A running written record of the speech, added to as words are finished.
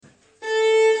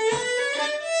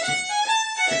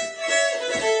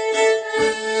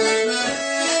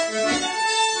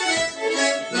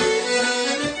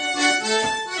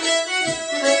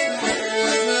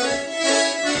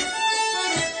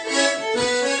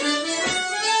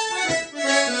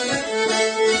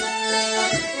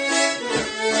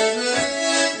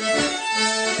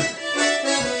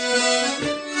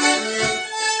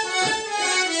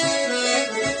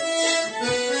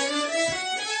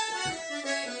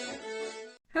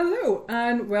Hello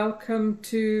and welcome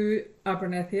to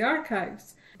Abernethy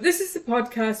Archives. This is the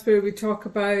podcast where we talk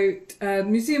about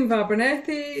Museum of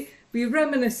Abernethy, we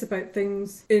reminisce about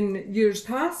things in years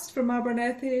past from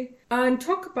Abernethy and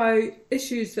talk about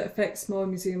issues that affect smaller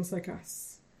museums like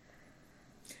us.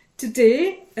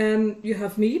 Today you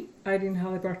have me, Irene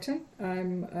Halliburton.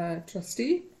 I'm a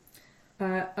trustee.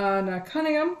 Anna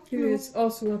Cunningham, who is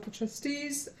also one of the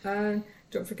trustees, and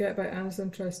don't forget about Anna's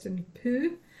interest in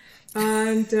poo.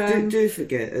 And do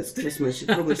forget, it's Christmas. You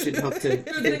probably should have to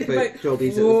think about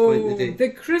jobbies at this point in the day. The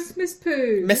Christmas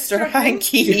poo, Mr.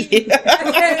 Hanky.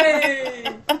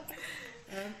 Yay!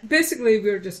 Basically,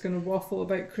 we're just going to waffle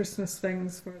about Christmas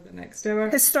things for the next hour.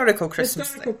 Historical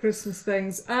Christmas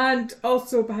things. And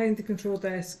also behind the control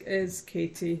desk is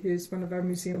Katie, who's one of our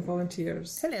museum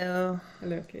volunteers. Hello.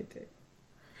 Hello, Katie.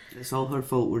 It's all her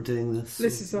fault we're doing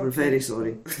this. We're very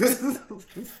sorry.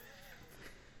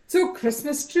 So,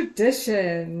 Christmas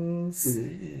traditions.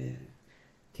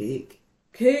 Cake.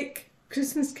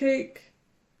 Christmas cake.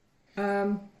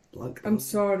 I'm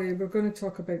sorry, we're going to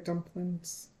talk about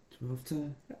dumplings. Do we have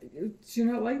to? Do you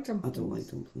not like dumplings? I don't like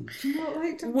dumplings. Do you not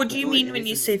like dumplings? What do you mean when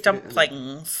you say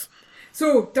dumplings?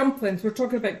 So, dumplings. We're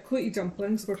talking about clooty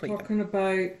dumplings. We're talking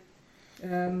about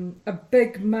a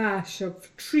big mash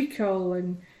of treacle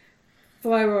and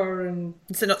flour and...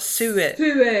 So not suet.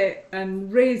 Suet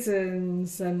and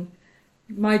raisins, and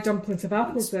my dumplings have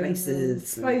apples in them.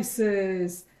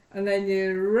 Spices. And then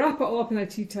you wrap it all up in a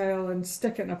tea towel and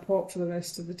stick it in a pot for the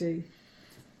rest of the day.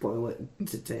 Boil it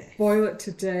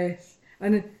to death.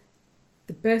 And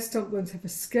the best dumplings have a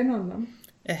skin on them,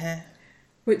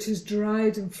 which is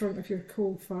dried in front of your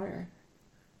coal fire.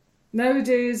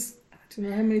 Nowadays, I don't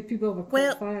know how many people have a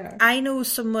coal fire. I know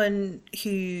someone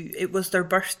who, it was their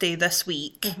birthday this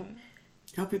week.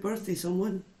 Happy birthday,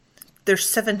 someone. Their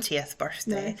 70th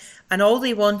birthday. Nice. And all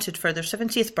they wanted for their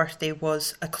 70th birthday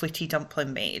was a clooty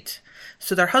dumpling made.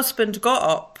 So their husband got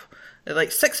up at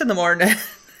like 6 a.m.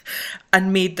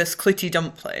 and made this clooty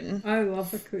dumpling. I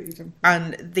love a clooty dumpling.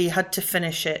 And they had to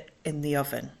finish it in the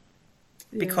oven.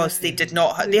 Because they did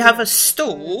not they have a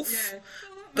stove,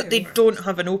 but they don't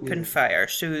have an open fire,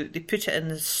 so they put it in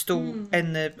the stove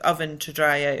in the oven to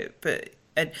dry out.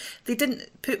 And they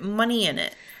didn't put money in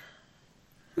it.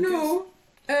 No.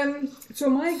 So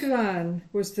my gran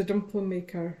was the dumpling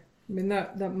maker. I mean,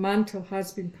 that mantle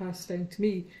has been passed down to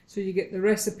me. So you get the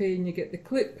recipe and you get the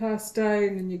clout passed down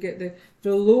and you get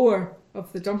the lower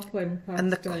of the dumpling passed down.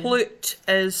 And the clout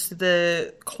is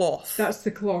the cloth. That's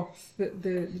the cloth that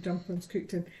the dumplings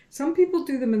cooked in. Some people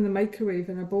do them in the microwave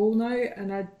in a bowl now,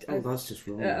 and that's just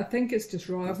wrong. I think it's just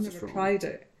wrong. I've never tried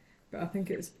it, but I think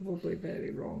it's probably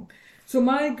very wrong. So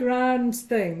my gran's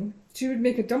thing, she would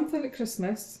make a dumpling at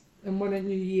Christmas and one at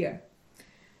New Year.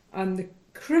 And the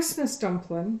Christmas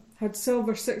dumpling had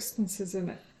silver sixpences in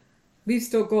it. We've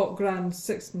still got Gran's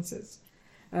sixpences.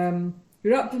 You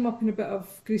wrap them up in a bit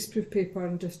of greaseproof paper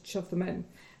and just shove them in.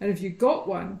 And if you got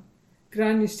one,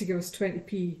 Gran used to give us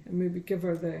 20p and we would give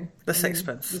her the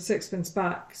sixpence. The sixpence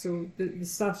back. So the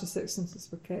starter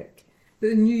sixpences were kept. But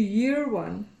the New Year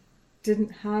one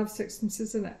didn't have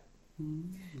sixpences in it.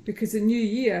 Because the New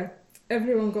Year,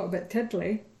 everyone got a bit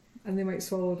tiddly and they might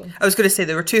swallow them. I was going to say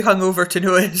they were too hungover to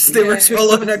notice they were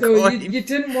swallowing a coin. You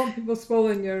didn't want people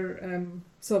swallowing your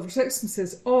silver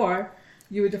sixpences, or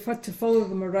you would have had to follow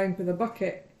them around with a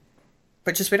bucket.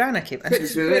 Which is where Anna came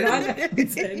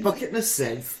in. Bucket and a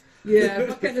sieve. Yeah, a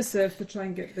bucket and a sieve to try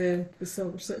and get the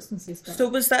silver sixpences back. So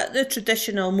was that the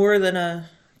traditional, more than a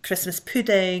Christmas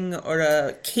pudding or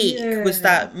a cake? Yeah. Was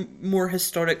that more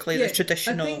historically the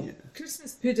traditional? I think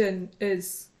Christmas pudding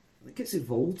is... I think it's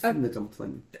evolved from the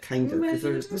dumpling, kind of, because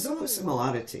there's a lot of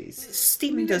similarities. It's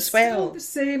steamed as well.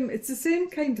 It's the same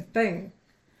kind of thing.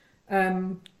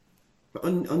 But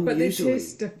unusually, but they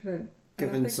taste different.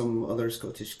 Given some other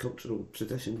Scottish cultural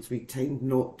traditions, we tend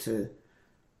not to,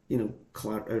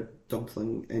 clart our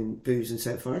dumpling in booze and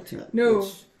set fire to it.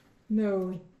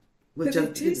 No. Which But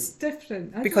it tastes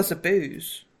different. Because of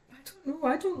booze? I don't know.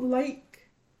 I don't like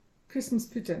Christmas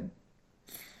pudding.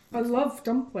 I love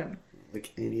dumpling.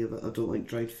 Like any of it. I don't like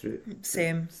dried fruit.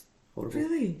 Same. It's horrible.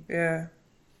 Really? Yeah.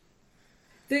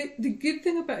 The good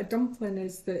thing about a dumpling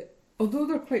is that although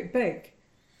they're quite big,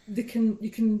 you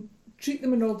can treat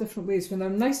them in all different ways. When they're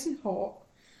nice and hot,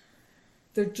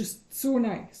 they're just so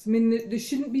nice. I mean, they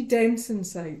shouldn't be dense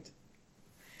inside.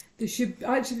 They should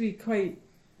actually be quite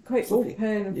Fluffy. open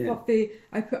and fluffy.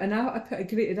 I put a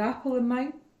grated apple in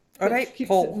mine. All right, keeps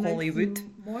Paul it nice Hollywood.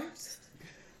 and moist.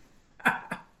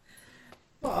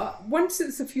 But once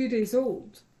it's a few days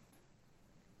old,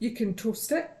 you can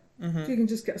toast it. Mm-hmm. So you can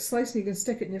just get a slice and you can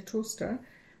stick it in your toaster.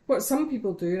 what some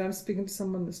people do, and I was speaking to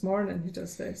someone this morning who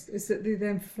does this, is that they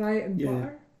then fry it in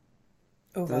butter.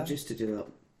 Oh, I used to do that.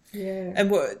 Yeah.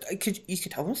 And you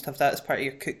could almost have that as part of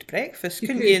your cooked breakfast,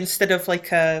 couldn't you? Instead of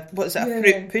like a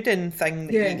fruit pudding thing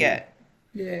that you get.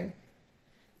 Yeah.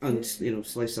 And,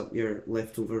 slice up your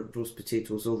leftover roast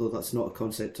potatoes, although that's not a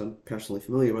concept I'm personally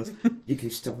familiar with. You can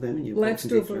stuff them in your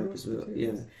leftover roast as well.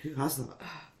 Yeah. Who has that?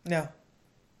 No.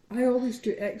 I always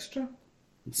do extra.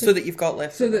 So that you've got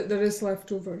leftovers. So that there is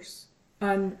leftovers.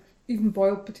 And even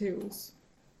boiled potatoes.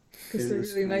 Because they're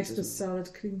really nice with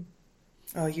salad cream.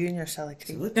 Oh, you and your salad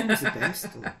cream. Salad cream's the best,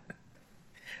 though.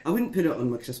 I wouldn't put it on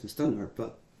my Christmas dinner,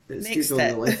 but it's good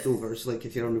on the leftovers, like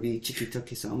if you're on a wee cheeky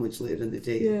turkey sandwich later in the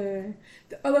day. Yeah.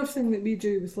 The other thing that we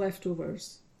do with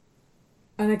leftovers,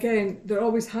 and again, there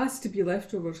always has to be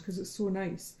leftovers because it's so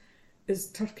nice, is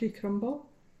turkey crumble.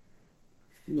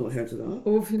 Not heard of that.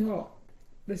 Oh, have you not?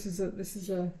 This is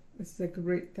a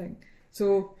great thing.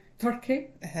 So turkey,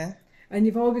 and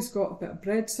you've always got a bit of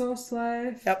bread sauce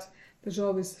left. Yep. There's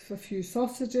always a few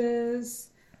sausages.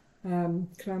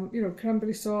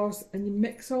 Cranberry sauce, and you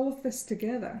mix all of this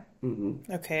together.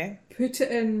 Mm-hmm. Okay. Put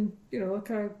it in, like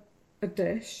a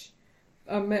dish,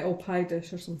 a metal pie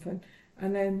dish or something,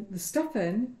 and then the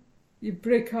stuffing you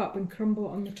break up and crumble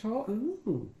it on the top.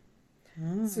 Ooh.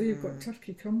 So you've got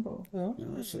turkey crumble. Oh,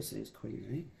 that actually sounds quite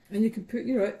right. And you can put,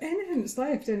 anything that's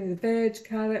left, any of the veg,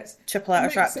 carrots,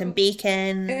 chipolatas wrapped in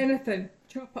bacon, anything.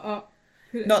 Chop it up.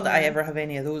 Not that I ever have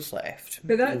any of those left.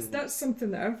 But that's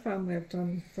something that our family have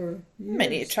done for years. I might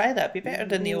need to try that. It'd be better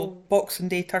than the old Boxing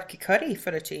Day turkey curry for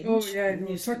a change. Oh yeah,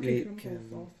 turkey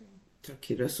crumble.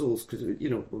 Turkey rissoles, because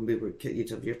when we were kids, you'd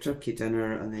have your turkey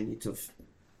dinner and then you'd have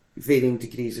varying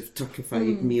degrees of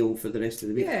turkified meal for the rest of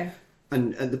the week. Yeah.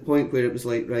 And at the point where it was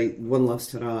like, right, one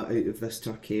last hurrah out of this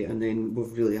turkey, and then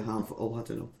we've really all had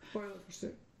enough. Boil it for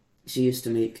soup. She used to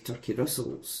make turkey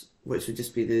rissoles, which would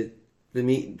just be the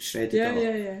meat shredded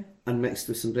up and mixed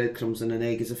with some breadcrumbs and an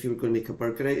egg, as if you were going to make a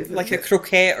burger out of it. Like a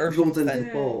croquette or rolled something. into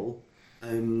a ball,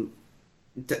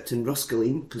 dipped in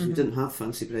ruscaline, because we didn't have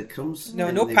fancy breadcrumbs.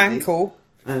 No panko.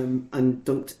 And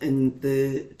dunked in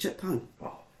the chip pan.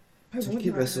 Oh,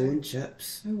 turkey risole and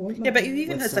chips. Yeah, but who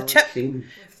even has a chip?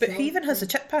 But who even has a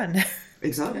chip pan?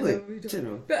 Exactly. But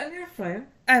an air fryer.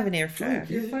 I have an air fryer.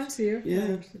 You fancy air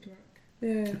fryers would work.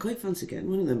 Yeah. I quite fancy getting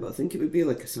one of them, but I think it would be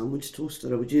like a sandwich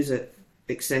toaster. I would use it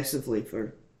excessively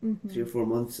for 3 or 4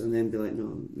 months and then be like, no,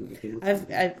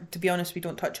 I'm to be honest, we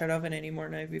don't touch our oven anymore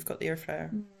now. We've got the air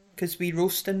fryer because we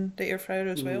roast in the air fryer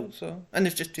as well. So, and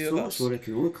there's just two of us. So much more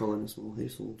economical in a small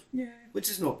household. Yeah. Which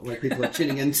is not why people are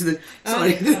tuning into the.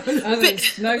 Sorry.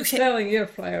 Now selling air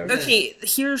fryers. Okay,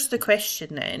 here's the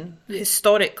question then. Yeah.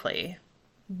 Historically,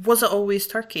 was it always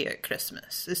turkey at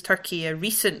Christmas? Is turkey a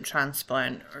recent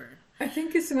transplant, or? I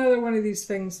think it's another one of these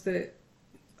things that.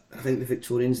 I think the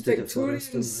Victorians did it for us,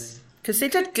 didn't they? Because they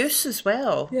did goose as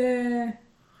well. Yeah.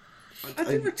 I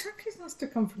don't know, turkeys must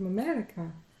have come from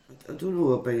America. I don't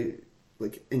know about,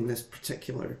 like, in this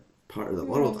particular part of the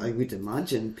world. I would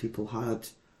imagine people had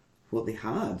what they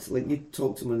had. Like, you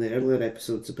talked to one in the earlier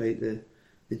episodes about the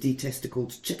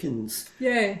detesticled chickens.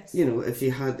 Yes.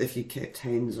 If you kept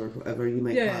hens or whatever, you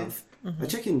might have a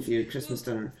chicken for your Christmas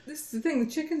dinner. This is the thing,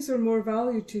 the chickens are more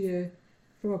value to you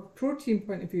from a protein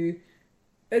point of view.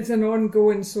 It's an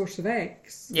ongoing source of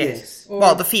eggs. Yes.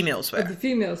 Well, the females were. The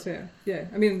females were, yeah.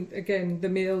 I mean, again, the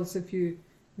males, if you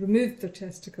removed their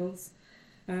testicles.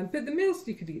 But the males,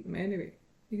 you could eat them anyway.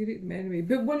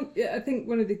 But I think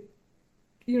one of the,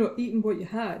 eating what you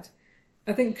had,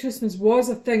 I think Christmas was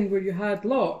a thing where you had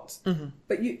lots,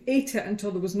 but you ate it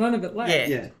until there was none of it left.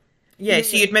 Yeah,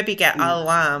 so you'd maybe get a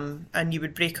lamb and you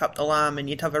would break up the lamb and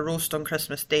you'd have a roast on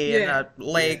Christmas Day and a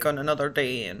leg on another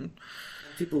day. And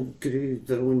people grew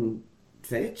their own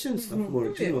veg and stuff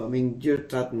more, I mean, your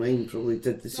dad and mine probably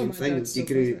did the same thing. You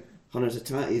grew hundreds of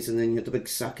tatties and then you had a big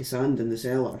sack of sand in the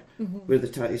cellar where the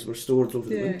tatties were stored over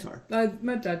the winter.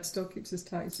 My dad still keeps his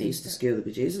tatties. He used to scare the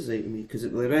bejesus out of me because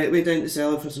it was like, right way down the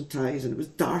cellar for some tatties and it was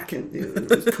dark in there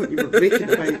and you were breaking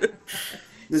about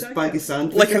this bag of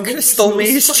sand. Like a crystal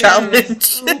maze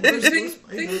challenge.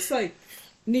 Things like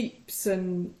neeps,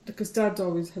 and because Dad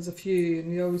always has a few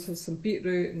and he always has some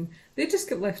beetroot, and they just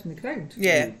get left in the ground.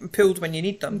 Yeah, and pulled when you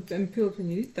need them. And pulled when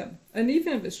you need them. And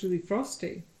even if it's really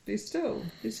frosty, they still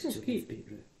keep.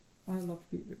 Beetroot. I love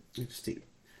beetroot.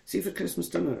 See, for Christmas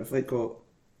dinner, if I got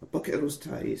a bucket of roast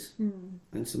tatties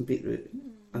and some beetroot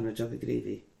and a jug of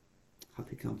gravy,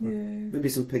 happy camper. Yeah. Maybe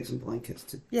some pigs and blankets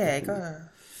too. Yeah, gotta.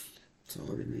 That's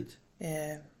all I would need.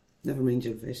 Yeah. Never mind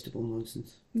your vegetable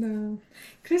nonsense. No.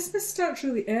 Christmas starts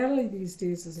really early these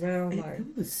days as well now.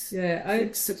 It does. Yeah,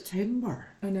 it's September.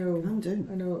 I know. Calm down.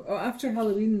 I know. Oh, after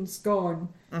Halloween's gone,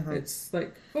 it's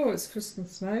like, oh, it's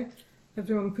Christmas now.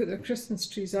 Everyone put their Christmas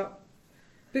trees up.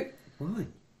 But why?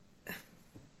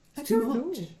 I don't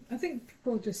know. I think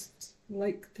people just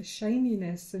like the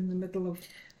shininess in the middle of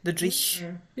the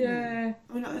dreich. Yeah.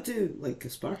 I mean, I do like a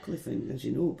sparkly thing, as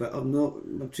you know, but I'm not.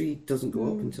 My tree doesn't go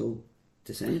up until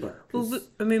December. Well,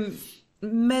 I mean,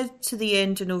 mid to the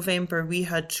end of November, we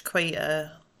had quite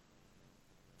a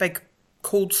big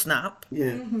cold snap.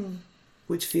 Yeah.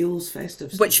 Which feels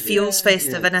festive.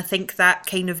 Festive, and I think that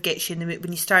kind of gets you in the mood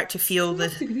when you start to feel the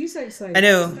degrees outside.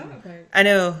 I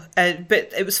know,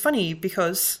 but it was funny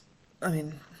because, I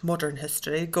mean, modern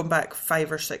history, going back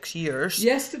 5 or 6 years.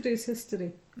 Yesterday's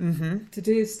history.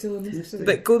 Today is still a mystery.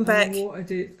 But going back, what a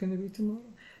day it's going to be tomorrow.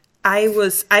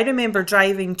 I remember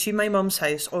driving to my mum's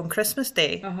house on Christmas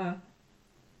Day.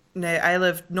 Now, I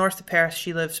live north of Perth.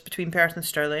 She lives between Perth and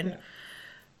Stirling. Yeah.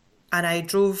 And I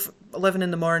drove 11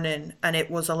 in the morning and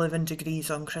it was 11 degrees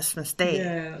on Christmas Day.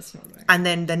 Yeah, that's not right. And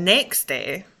then the next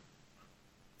day,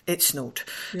 it snowed.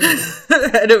 Yeah.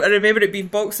 I remember it being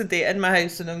Boxing Day in my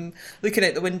house and I'm looking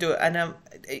out the window and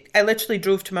I literally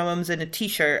drove to my mum's in a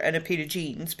t-shirt and a pair of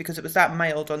jeans because it was that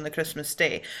mild on the Christmas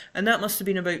Day. And that must have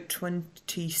been about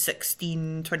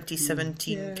 2016,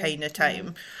 2017 kind of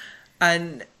time.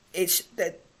 And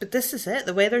but this is it.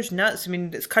 The weather's nuts. I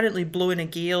mean, it's currently blowing a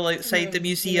gale outside the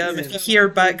museum. If you hear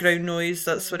background noise,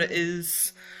 that's what it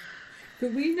is.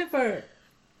 But we never...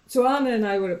 So Anna and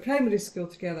I were at primary school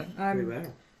together.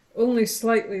 I'm only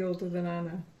slightly older than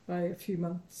Anna by a few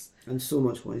months. And so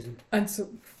much wiser. And so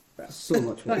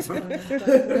much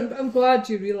wiser. I'm glad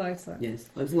you realise that. Yes,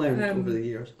 I've learned over the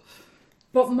years.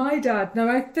 But my dad... Now,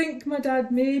 I think my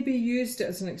dad maybe used it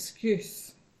as an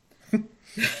excuse.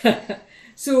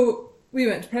 So... We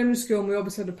went to primary school and we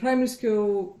always had a primary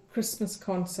school Christmas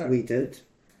concert. We did.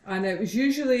 And it was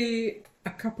usually a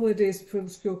couple of days before the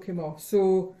school came off.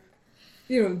 So,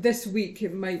 this week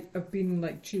it might have been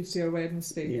like Tuesday or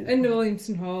Wednesday. Yeah. In the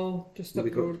Wellington Hall, just up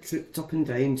the road. We got tripped up and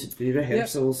down to do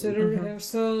rehearsals. Yep,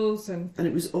 rehearsals. And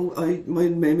it was my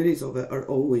memories of it are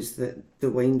always that the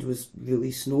wind was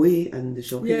really snowy and the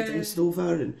shocking danced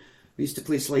over and we used to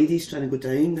play slideys trying to go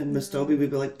down and Miss Dobby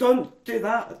would be like, don't do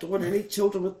that, I don't want any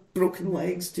children with broken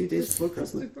legs 2 days before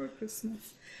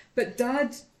Christmas. But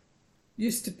Dad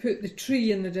used to put the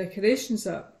tree and the decorations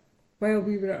up while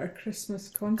we were at our Christmas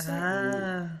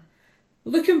concert.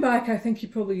 Looking back, I think he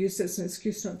probably used it as an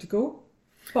excuse not to go.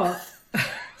 But...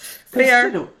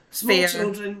 Fair. Small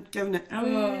children giving it... I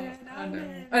know.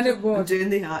 And it was. And doing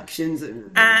the actions.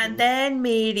 And then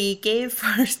Mary gave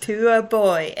birth to a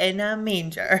boy in a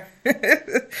manger.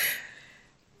 But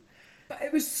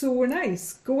it was so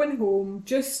nice going home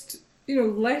just,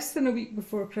 less than a week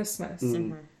before Christmas.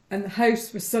 And the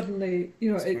house was suddenly,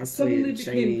 it suddenly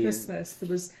became Christmas. There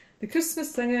was the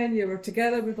Christmas singing, you were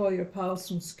together with all your pals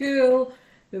from school,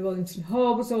 the Wellington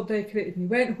Hall was all decorated, and you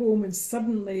went home and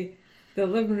suddenly... the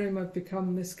living room had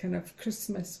become this kind of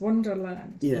Christmas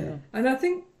wonderland. Yeah. And I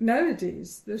think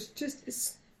nowadays there's just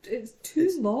it's too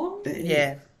long.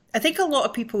 Yeah. I think a lot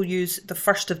of people use the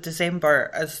 1st of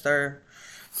December as their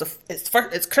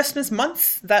it's Christmas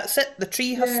month. That's it. The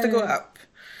tree has to go up.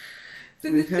 I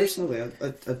mean, personally,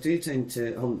 I do tend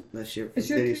to this year. Is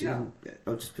your tree up?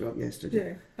 I just put it up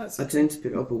yesterday. Yeah, I tend to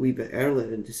put it up a wee bit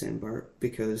earlier in December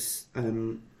because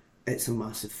it's a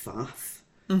massive faff.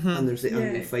 And there's the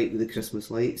annual fight with the Christmas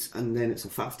lights, and then it's a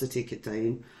faff to take it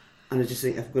down. And I just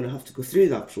think if I'm going to have to go through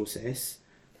that process,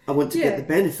 I want to get the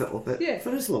benefit of it for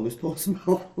as long as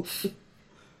possible.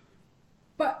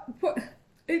 But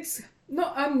it's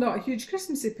not. I'm not a huge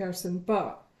Christmassy person,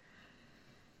 but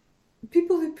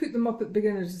people who put them up at the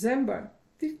beginning of December,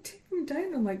 they take them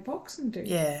down on like Boxing Day.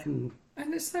 Yeah, and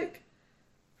it's like,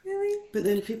 really. But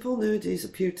then people nowadays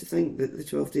appear to think that the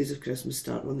 12 days of Christmas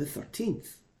start on the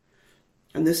 13th.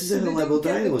 And this is a level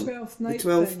down one. The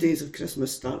 12 days of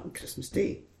Christmas start on Christmas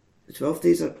Day. The 12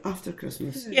 days are after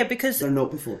Christmas. Yeah, because... they're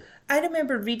not before. I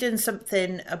remember reading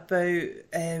something about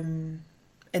in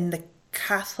the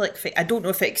Catholic faith, I don't know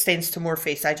if it extends to more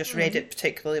faiths, I just read it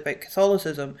particularly about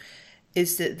Catholicism,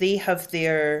 is that they have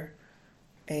their...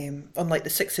 on like the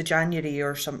 6th of January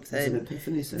or something, an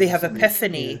Epiphany they have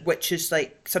Epiphany, which is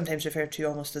like sometimes referred to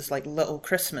almost as like Little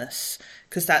Christmas,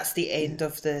 because that's the end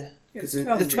of the... Because the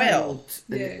 12th.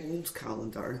 In the old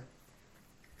calendar,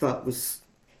 that was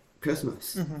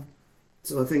Christmas.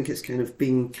 So I think it's kind of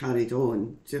being carried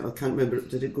on. I can't remember,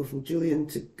 did it go from Julian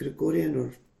to Gregorian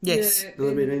or yes, the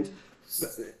other way around?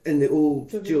 But in the old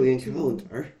Julian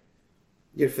calendar,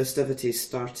 your festivities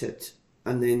started,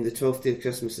 and then the 12th day of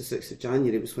Christmas, the 6th of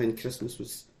January, was when Christmas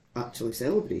was actually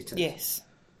celebrated. Yes.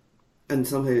 And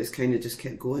somehow it's kind of just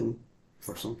kept going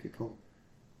for some people.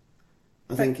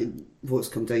 I think what's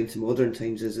come down to modern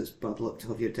times is it's bad luck to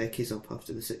have your deckies up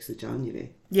after the 6th of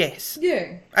January. Yes.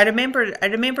 Yeah. I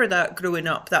remember that growing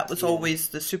up. That was always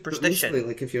the superstition. But mostly,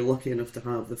 like, if you're lucky enough to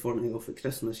have the fortnight off at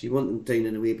Christmas, you want them down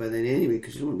and away by then anyway,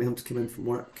 because you don't want them to come in from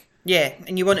work. Yeah,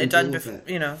 and you want it done before,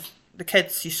 you know, the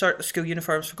kids, you sort the school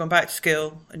uniforms for going back to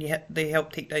school, and they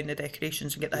help take down the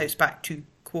decorations and get the house back to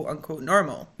quote-unquote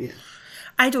normal. Yeah.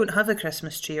 I don't have a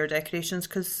Christmas tree or decorations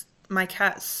because my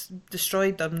cats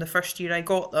destroyed them the first year I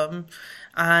got them,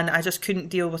 and I just couldn't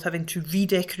deal with having to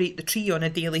redecorate the tree on a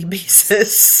daily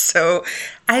basis. So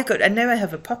and now I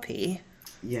have a puppy.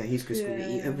 Yeah, he's just going to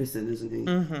eat everything, isn't he?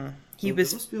 Mm-hmm. I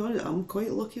must be honest, I'm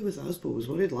quite lucky with Asbo. I was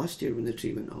worried last year when the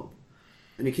tree went up,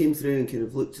 and he came through and kind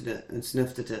of looked at it and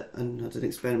sniffed at it and had an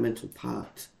experimental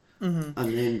pat. Mm-hmm.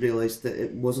 And then realised that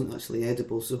it wasn't actually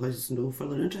edible, so has no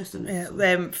further interest in it.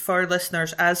 Yeah, for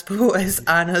listeners, Asbo is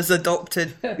Anna's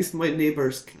adopted. He's my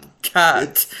neighbour's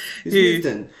cat. Who's moved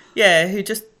in. Yeah, who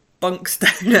just bunks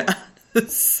down at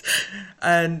us.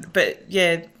 My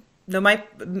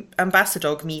ambassador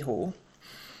dog Miho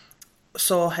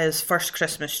saw his first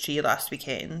Christmas tree last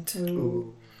weekend,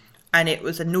 and it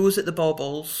was a nose at the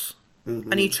baubles.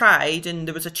 Mm-hmm. And he tried, and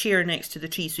there was a chair next to the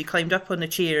tree, so he climbed up on the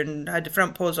chair and had the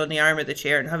front paws on the arm of the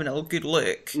chair and having a little good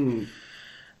look. Mm.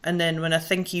 And then when I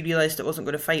think he realised it wasn't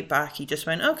going to fight back, he just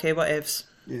went, okay, whatevs.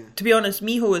 Yeah. To be honest,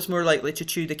 Miho is more likely to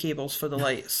chew the cables for the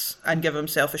lights and give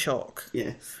himself a shock.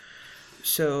 Yes.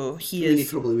 So he He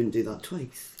probably wouldn't do that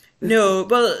twice. No,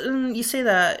 well, you say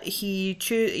that. He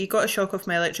got a shock off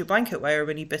my electric blanket wire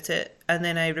when he bit it, and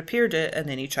then I repaired it, and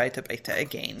then he tried to bite it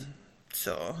again.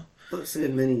 So... But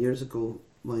many years ago,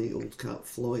 my old cat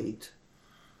Floyd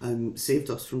saved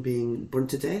us from being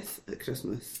burned to death at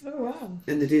Christmas. Oh, wow.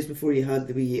 In the days before you had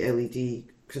the wee LED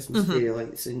Christmas fairy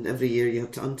lights, and every year you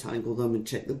had to untangle them and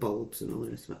check the bulbs and all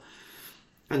the rest of it.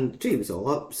 And the tree was all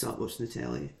up, sat watching the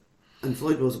telly. And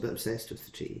Floyd was a bit obsessed with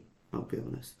the tree, I'll be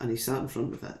honest. And he sat in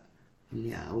front of it and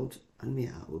meowed and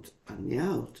meowed and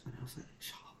meowed. And I was like,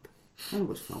 shut up. And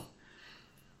what's wrong?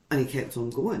 And he kept on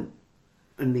going.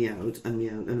 And meowed, and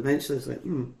eventually I was like,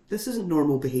 this isn't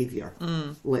normal behaviour.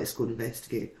 Let's go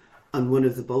investigate. And one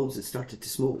of the bulbs had started to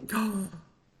smoke.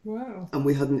 Wow.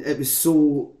 And it was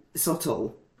so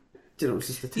subtle. You know, it was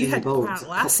just a tiny bulb. A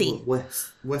couple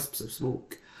of wisps of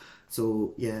smoke.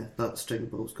 So, yeah, that string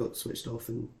of bulbs got switched off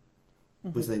and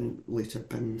was then later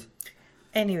binned.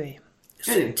 Anyway,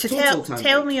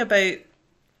 tell me about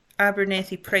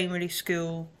Abernethy Primary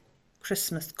School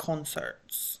Christmas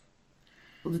concerts.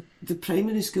 Well, the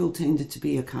primary school tended to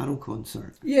be a carol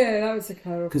concert. Yeah, that was a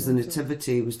carol concert. Because the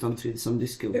nativity was done through the Sunday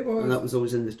school. It was. And that was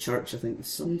always in the church, I think, the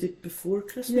Sunday before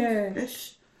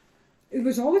Christmas-ish. Yeah. It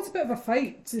was always a bit of a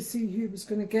fight to see who was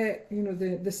going to get,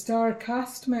 the star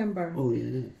cast member. Oh,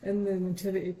 yeah. In the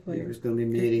nativity play. Yeah, it was going to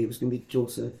be Mary, it was going to be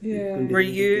Joseph. Yeah. Were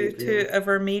you two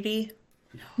ever Mary?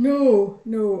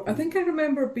 No. I think I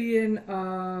remember being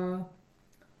a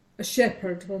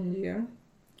shepherd one year.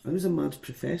 I was a mad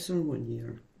professor one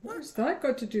year. What's that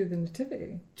got to do with the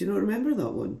nativity? Do you not remember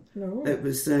that one? No. It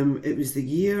was the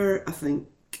year, I think,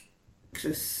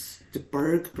 Chris de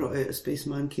Burgh brought out A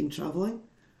Spaceman Came Travelling.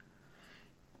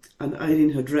 And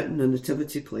Irene had written a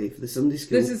nativity play for the Sunday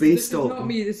school this is not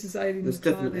me, this is Irene. That's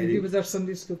definitely Irene. Who was our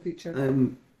Sunday school teacher.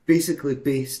 Basically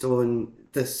based on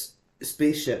this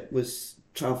spaceship was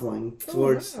travelling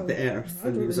towards the Earth.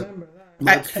 And there was a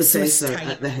mad professor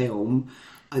at the helm.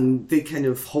 And they kind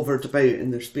of hovered about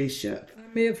in their spaceship.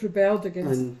 I may have rebelled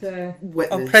against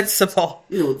on principle.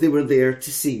 They were there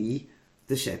to see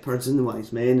the shepherds and the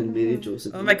wise men and Mary and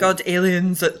Joseph. Oh my God,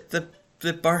 aliens at the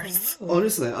birth.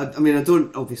 Honestly, I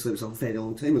don't, obviously it was a very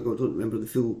long time ago, I don't remember the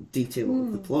full detail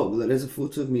of the plot, but there is a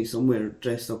photo of me somewhere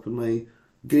dressed up in my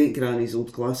great-granny's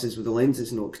old glasses with the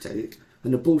lenses knocked out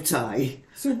and a bow tie.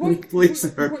 So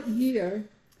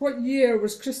what year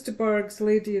was Chris de Burgh's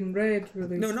Lady in Red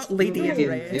released? No, not Lady in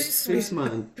Red.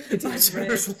 Spaceman.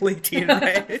 Lady in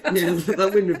Red. Yeah,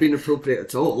 that wouldn't have been appropriate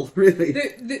at all, really.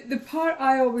 The part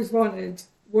I always wanted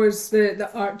was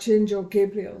the Archangel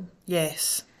Gabriel.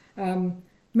 Yes.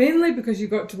 Mainly because you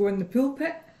got to go in the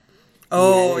pulpit.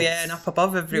 Oh, yes. Yeah, and up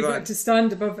above everyone. You got to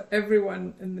stand above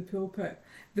everyone in the pulpit.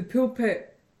 The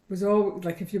pulpit was all,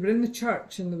 like, if you were in the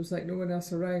church and there was, like, no one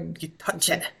else around. You'd touch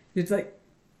it. You'd, like,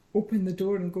 open the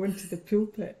door and go into the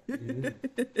pulpit. Yeah.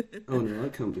 Oh no,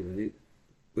 that can't be right.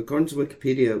 According to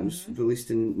Wikipedia, it was released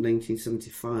in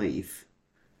 1975.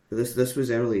 This was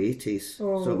early 80s,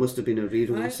 so it must have been a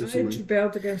re-release or something. I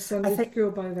rebelled against Sunday School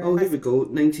by then. Oh, here we go.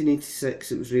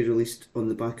 1986, it was re-released on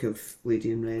the back of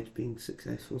Lady in Red being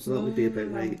successful, so that would be about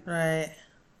right. Right.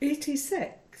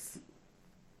 86?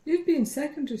 You'd be in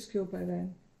secondary school by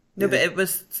then. No, but it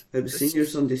was senior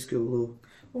Sunday school, though.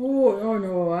 Oh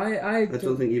no, I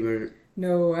don't think you were...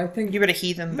 No, I think... You were a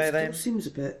heathen by then. That seems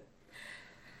a bit...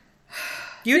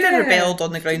 You'd have rebelled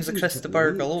on the grounds of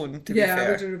Christaberg alone, to be fair. Yeah, I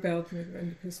would have rebelled on the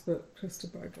grounds of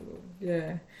Christaberg alone,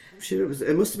 yeah. I'm sure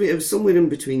it must have been, it was somewhere in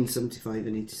between 75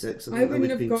 and 86. I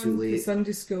wouldn't have gone to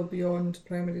Sunday school beyond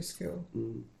primary school.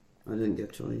 I didn't get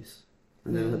a choice.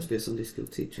 And then I had to be a Sunday school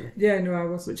teacher. Yeah, no, I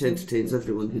wasn't. Which entertains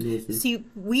everyone who knows me. See,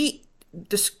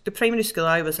 the primary school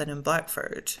I was in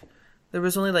Blackford, there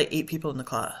was only like 8 people in the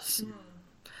class.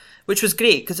 Which was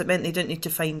great, because it meant they didn't need to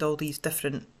find all these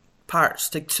different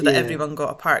parts so that everyone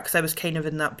got a part, because I was kind of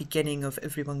in that beginning of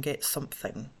everyone gets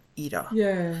something era.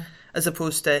 Yeah. As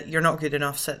opposed to, you're not good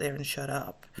enough, sit there and shut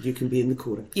up. You can be in the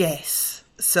chorus. Yes.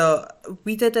 So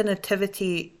we did a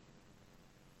nativity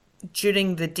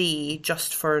during the day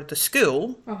just for the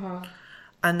school.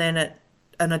 And then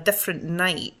on a different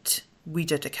night, we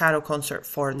did a carol concert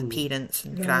for the parents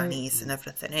and grannies and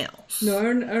everything else. No,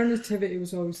 our nativity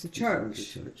was always the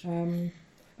church.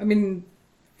 I mean,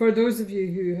 for those of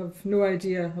you who have no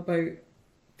idea about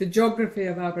the geography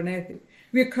of Abernethy,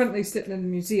 we're currently sitting in a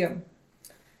museum,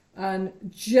 and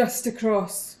just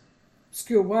across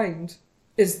School Wynd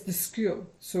is the school.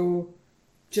 So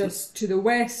just to the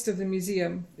west of the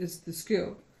museum is the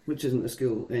school. Which isn't a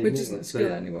school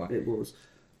anymore. It was.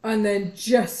 And then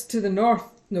just to the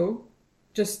north,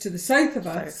 just to the south of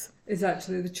us is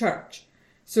actually the church.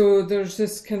 So there's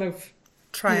this kind of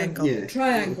triangle.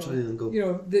 Triangle. You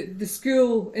know, the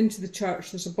school into the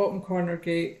church, there's a bottom corner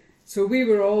gate. So we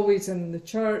were always in the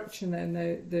church, and then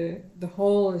the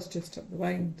hall is just up the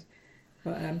Wynd.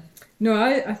 But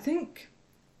I think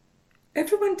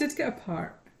everyone did get a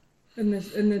part in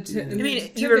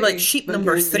the you were like sheep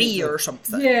number 3 or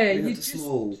something. Yeah, you had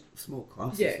small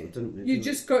classes, didn't we? You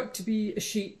just got to be a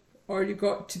sheep, or you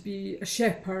got to be a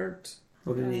shepherd,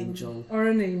 or an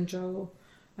angel,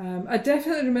 I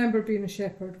definitely remember being a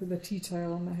shepherd with a tea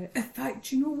towel on my head. In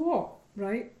fact, you know what?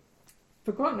 Right,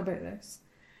 forgotten about this.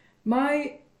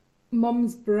 My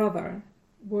mum's brother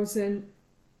was in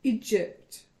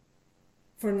Egypt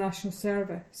for national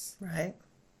service. Right.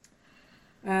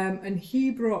 And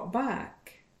he brought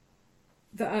back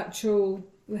the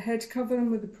head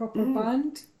covering with the proper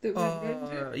band that went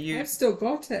around it. I've still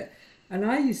got it. And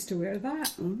I used to wear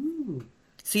that.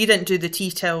 So you didn't do the tea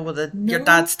towel with your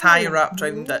dad's tie wrapped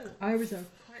around it? I was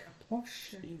quite a posh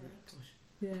shepherd.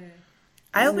 Yeah.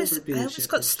 I always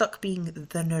got stuck being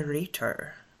the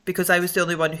narrator, because I was the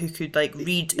only one who could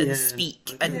read and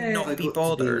speak and not be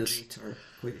bothered. I got to be a narrator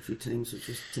quite a few times, which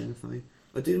was terrifying.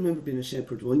 I do remember being a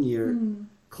shepherd one year,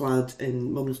 clad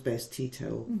in Mum's best tea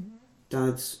towel,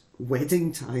 Dad's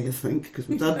wedding tie, I think, because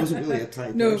my dad wasn't really a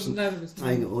tie person,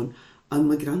 tying it on, and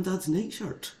my granddad's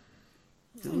nightshirt.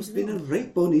 That must have been a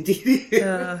right bonny dearie.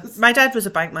 My dad was a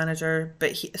bank manager,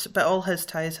 but all his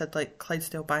ties had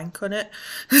Clydesdale Bank on it.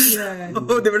 Yeah.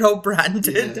 They were all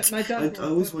branded. Yeah. My dad I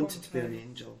always wanted to be an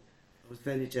angel. I was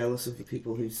very jealous of the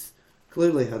people who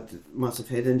clearly had massive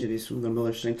head injuries from their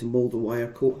mothers trying to mould a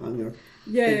wire coat hanger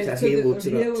into a halo to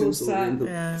that tinsel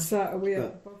rainbow. Sat away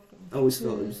above them. I always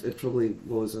thought it probably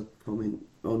was a comment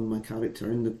on my character,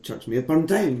 and the church may have burned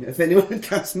down if anyone had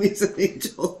cast me as an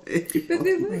angel. But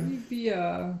they let you be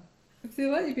if they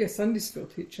let you be a Sunday school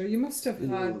teacher, you must have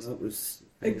had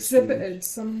exhibited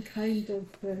some kind of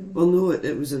Well, no,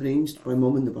 it was arranged by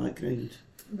Mum in the background.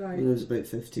 Right. When I was about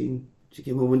 15, she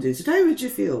came home one day and said, "How would you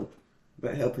feel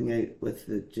about helping out with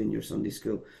the junior Sunday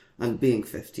school?" And being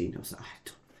 15, I was like, "I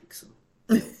don't think so."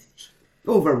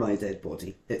 Over my dead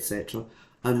body, etc.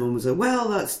 And Mum was like, "Well,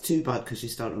 that's too bad because you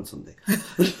start on Sunday."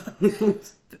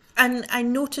 And I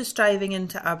noticed driving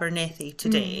into Abernethy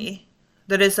today,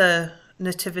 there is a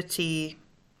nativity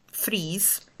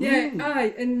frieze. Yeah,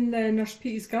 in Nurse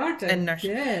Petey's garden.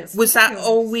 Yes. Was that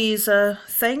always a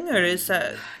thing, or is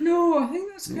that... No, I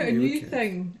think that's quite a new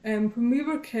thing. When we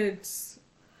were kids,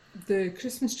 the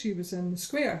Christmas tree was in the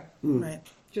square. Right.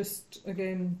 Just,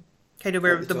 again... Kind of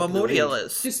where the memorial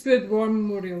is. Just where the war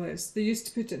memorial is. They used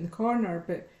to put it in the corner,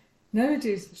 but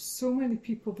nowadays there's so many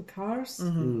people with cars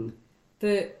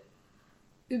that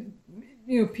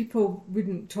people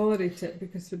wouldn't tolerate it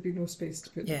because there'd be no space to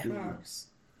put the cars.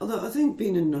 Although I think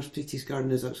being in Nurse Petey's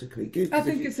garden is actually quite good. I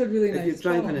think it's a really nice spot. If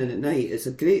you're driving in at night, it's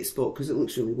a great spot because it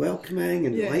looks really welcoming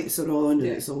and the lights are on and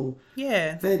it's all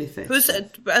very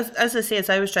festive. As I say, as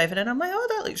I was driving in, I'm like, oh,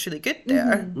 that looks really good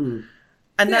there.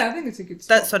 And I think it's a good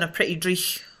spot. That's on a pretty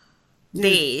dreich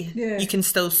day. Yeah. You can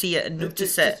still see it and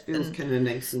notice it. It feels kind of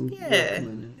nice and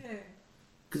welcoming.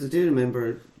 Because I do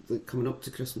remember coming up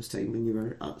to Christmas time when you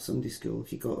were at Sunday school,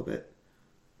 if you got a bit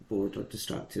bored or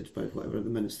distracted by whatever the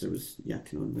minister was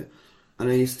yakking on about. And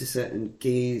I used to sit and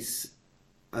gaze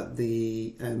at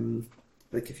the,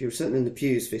 like if you were sitting in the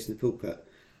pews facing the pulpit,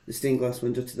 the stained glass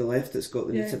window to the left that's got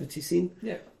the nativity scene.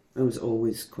 Yeah. I was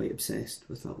always quite obsessed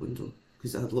with that window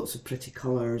because it had lots of pretty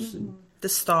colours. And the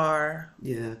star.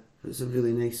 Yeah, it was a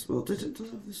really nice... Well, does it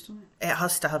have the star? It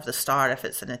has to have the star if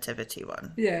it's a nativity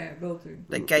one. Yeah, it will do.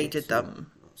 That guided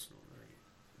them. That's not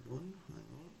the right one.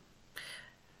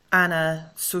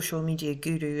 Anna, social media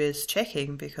guru, is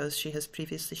checking because she has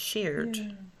previously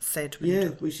shared said window. Yeah,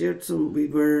 we shared some. We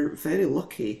were very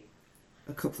lucky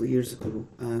a couple of years ago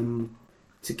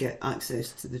to get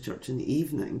access to the church in the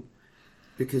evening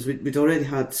because we'd already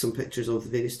had some pictures of the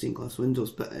various stained glass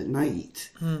windows, but at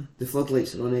night the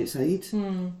floodlights are on outside,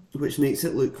 which makes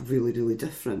it look really, really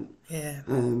different. Yeah.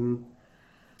 And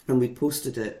we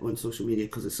posted it on social media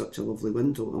because it's such a lovely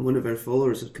window, and one of our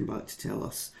followers had come back to tell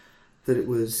us that it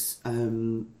was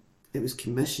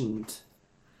commissioned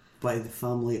by the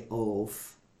family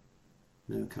of...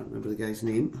 Now I can't remember the guy's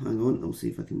name. Hang on, I'll see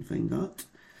if I can find that.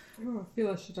 Oh, I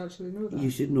feel I should actually know that. You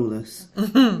should know this.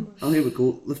 Oh, here we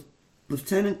go.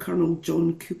 Lieutenant Colonel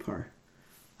John Cooper,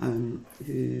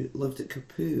 who lived at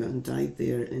Carpoo and died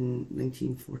there in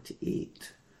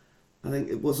 1948. I think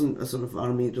it wasn't a sort of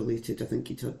army related. I think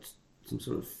he'd had some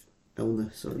sort of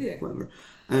illness or whatever.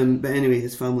 But anyway,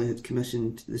 his family had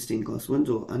commissioned the stained glass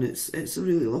window, and it's a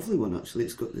really lovely one actually.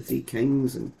 It's got the three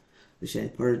kings and the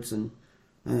shepherds and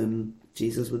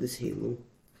Jesus with his halo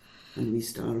and a wee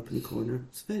star up in the corner.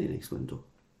 It's a very nice window.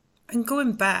 And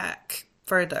going back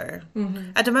further,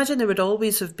 I'd imagine there would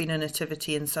always have been a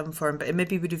nativity in some form, but it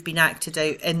maybe would have been acted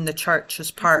out in the church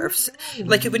as part of,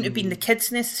 like it wouldn't have been the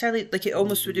kids necessarily, like it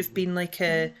almost would have been like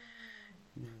a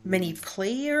mini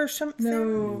play or something.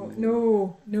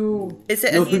 No. Is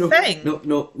it a new thing?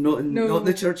 Not in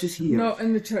the churches here. Not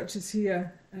in the churches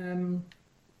here.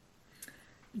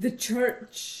 The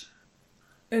church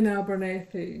in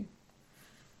Abernethy,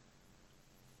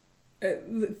 at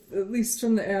least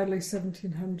from the early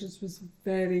 1700s, was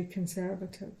very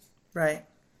conservative. Right.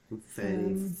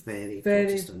 Very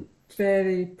Protestant.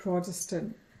 Very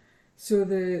Protestant. So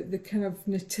the kind of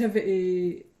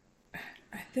nativity,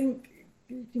 I think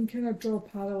you can kind of draw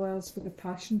parallels with the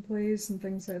Passion plays and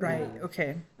things like that. Right,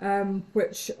 okay.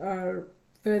 Which are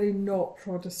very not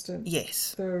Protestant.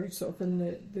 Yes. They're sort of in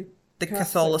the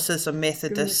Catholicism,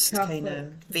 Methodist kind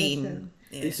of vein.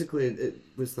 Yeah. Basically, it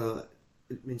was that,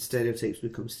 I mean, stereotypes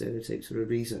become stereotypes for a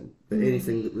reason, but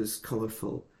anything that was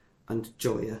colourful and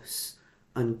joyous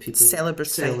and people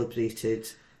celebrated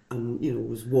and, you know,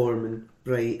 was warm and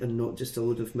bright and not just a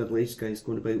load of middle-aged guys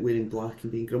going about wearing black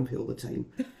and being grumpy all the time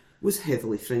was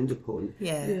heavily frowned upon.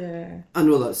 Yeah. I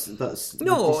know that's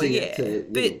no, yeah,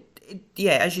 but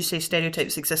yeah, as you say,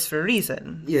 stereotypes exist for a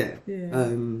reason. Yeah.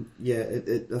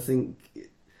 I think,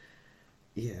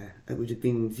 it would have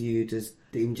been viewed as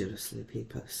dangerously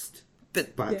papist,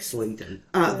 but backsliding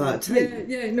at that time.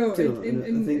 In the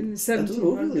 1700s, I don't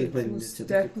know really when the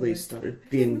typical place started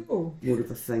being more of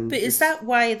a thing. But is that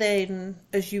why then,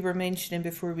 as you were mentioning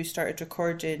before we started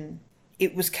recording,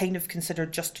 it was kind of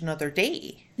considered just another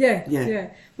day?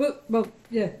 Yeah. Well,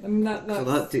 yeah. I mean that. So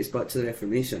that dates back to the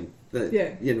Reformation. That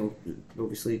you know,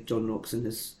 obviously John Knox and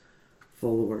his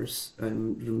followers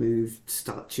removed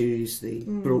statues. They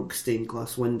broke stained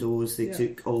glass windows. They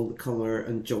took all the colour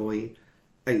and joy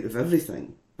out of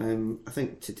everything. I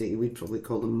think today we'd probably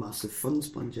call them massive fun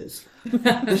sponges.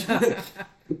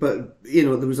 But you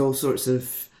know, there was all sorts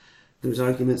of. There was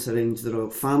arguments around the royal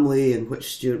family and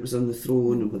which Stuart was on the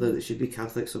throne and whether it should be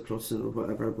Catholics or Protestant or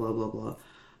whatever, blah, blah, blah.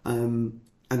 And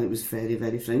it was very,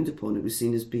 very frowned upon. It was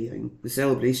seen as being... The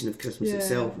celebration of Christmas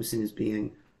itself was seen as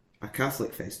being a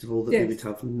Catholic festival that they would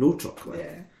have no truck with.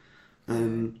 Yeah.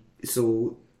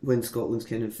 So when Scotland's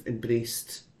kind of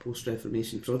embraced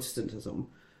post-Reformation Protestantism,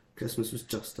 Christmas was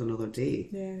just another day.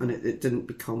 Yeah. And it didn't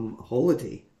become a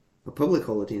holiday. A public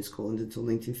holiday in Scotland until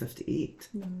 1958.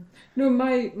 No,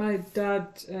 my dad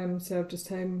served his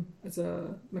time as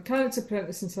a mechanic's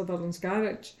apprentice in Sutherland's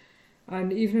garage,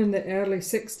 and even in the early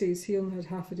 60s he only had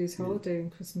half a day's holiday on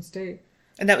Christmas Day.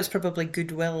 And that was probably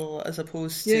goodwill as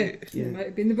opposed to... Yeah, it might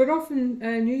have been. They were off on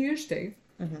New Year's Day,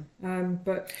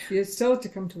 but you still had to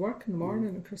come to work in the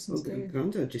morning on Christmas Day.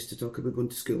 Grandad used to talk about going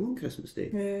to school on Christmas Day.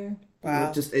 Yeah.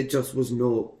 Wow. It just was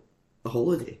not a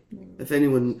holiday. If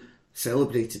anyone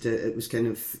celebrated it, it was kind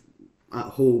of at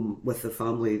home with the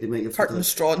family. They might have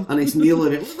curtains drawn, a nice meal,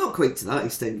 and it not quite to that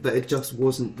extent, but it just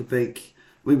wasn't the big.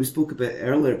 I mean, we spoke a bit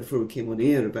earlier before we came on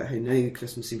air about how now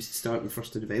Christmas seems to start on the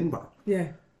 1st of November. Yeah,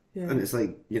 yeah. And it's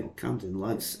like, calm down,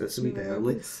 lads. It's a wee bit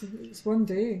early. It's one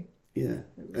day. Yeah,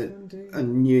 it was one day.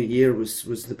 And New Year was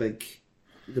the big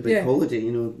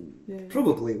holiday.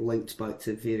 Probably linked back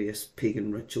to various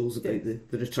pagan rituals about the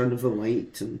return of the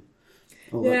light and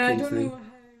all that kind of thing. I don't know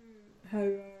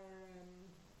how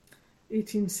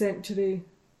 18th century.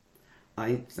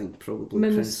 I think probably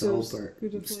Prince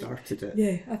Albert started it.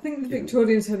 Yeah, I think the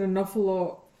Victorians had an awful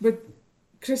lot with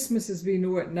Christmas as we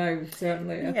know it now.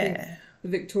 Certainly, I think the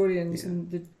Victorians and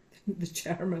the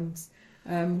Germans.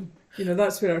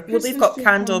 That's where our Christmas they've got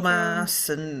Candlemas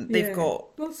and they've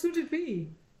got. Well, so did we.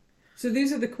 So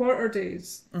these are the quarter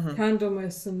days,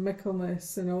 Candlemas and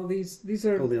Michaelmas and all these. These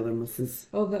are all the other myths.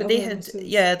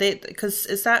 Because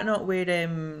is that not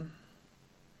where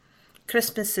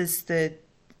Christmas is the?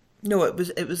 No, it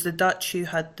was the Dutch who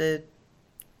had the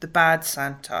bad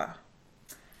Santa.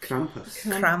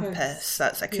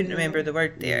 Krampus. I couldn't remember the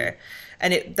word there,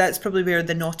 and that's probably where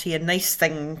the naughty and nice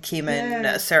thing came in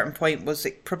at a certain point.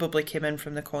 It probably came in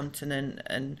from the continent,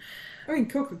 and I mean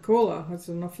Coca-Cola has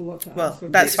an awful lot to add. Well,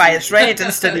 that's why it's red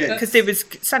instead, because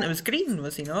Santa was green,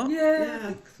 was he not?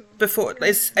 Yeah. Before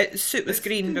his suit was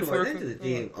green before. At the end of the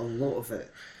day,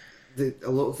 a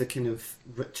lot of the kind of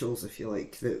rituals, if you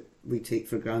like, that we take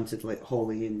for granted, like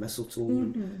holly and mistletoe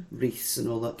and wreaths and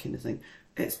all that kind of thing,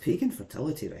 it's pagan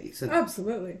fertility rites.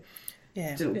 Absolutely.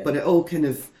 Yeah. But it all kind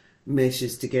of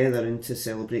meshes together into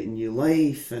celebrating new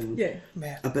life and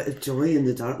a bit of joy in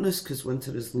the darkness, because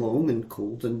winter is long and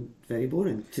cold and very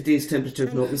boring. Today's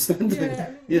temperatures notwithstanding,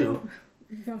 The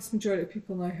vast majority of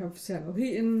people now have central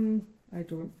heating. I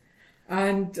don't.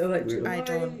 And electric lights.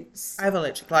 I don't. I have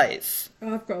electric lights.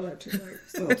 I've got electric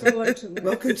lights.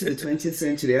 Welcome to the 20th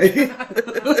century.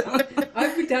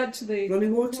 I would actually...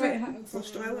 Running water?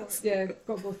 Yeah,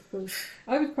 got both of those.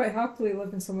 I would quite happily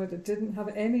live in somewhere that didn't have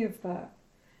any of that.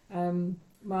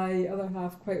 My other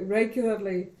half quite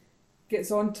regularly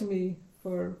gets on to me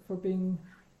for being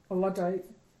a Luddite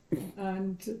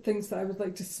and thinks that I would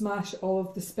like to smash all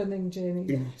of the spinning jenny.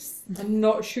 Yes. I'm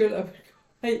not sure that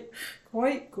I would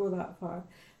quite go that far.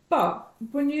 But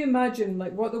when you imagine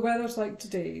like what the weather's like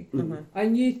today,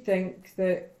 and you think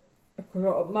that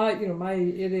my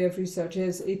area of research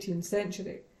is 18th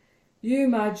century, you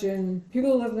imagine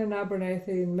people living in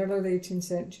Abernethy in the middle of the 18th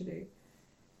century.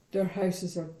 Their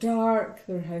houses are dark,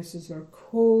 their houses are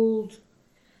cold.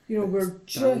 We're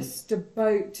just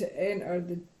about to enter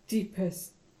the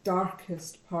deepest,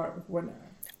 darkest part of winter.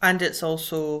 And it's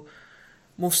also,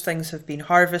 most things have been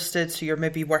harvested, so you're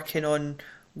maybe working on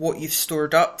what you've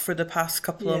stored up for the past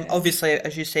couple of... Obviously,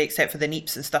 as you say, except for the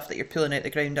neeps and stuff that you're pulling out the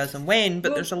ground as and when,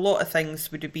 but there's a lot of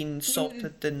things would have been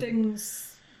salted.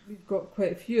 Things we've got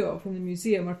quite a few of in the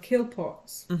museum are kale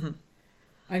pots.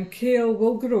 And kale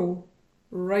will grow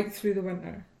right through the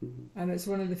winter, and it's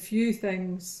one of the few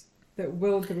things that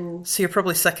will grow. So you're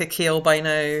probably sick of kale by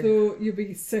now. So you'll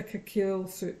be sick of kale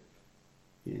soup.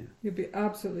 Yeah, you'll be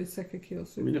absolutely sick of kale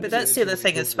soup. But that's the other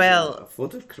thing as well. A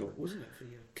fodder crop, wasn't it, for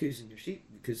your cows and your sheep?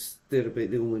 Because they're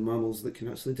about the only mammals that can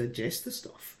actually digest the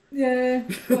stuff. Yeah,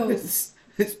 well, it's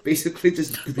basically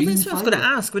just green. Well, that's what I was going to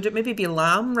ask. Would it maybe be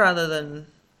lamb rather than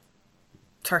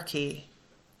turkey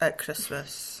at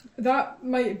Christmas? That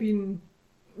might have been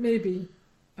maybe.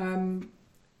 In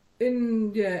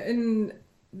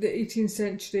the 18th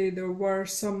century, there were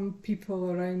some people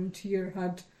around here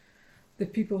the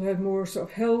people who had more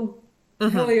sort of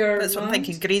hillier. That's what I'm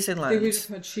thinking, grazing land. They would have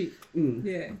had sheep.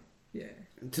 Yeah.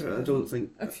 I don't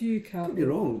think a few cattle. Could be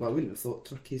wrong, but I wouldn't have thought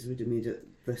turkeys would have made it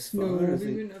this far. No, I we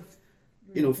think, wouldn't have.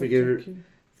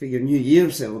 For your New Year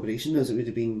celebration, as it would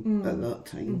have been at that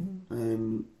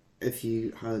time, if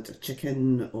you had a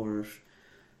chicken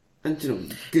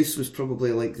and goose was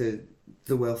probably like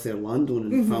the wealthier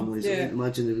landowning families. I don't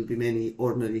imagine there would be many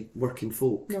ordinary working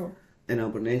folk in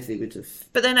Abernethy would have.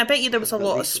 But then I bet you there was a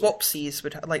lot of swapsies,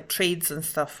 like trades and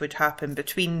stuff would happen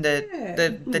between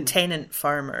the tenant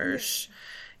farmers.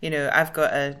 I've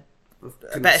got a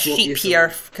bit of sheep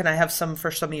here. Can I have some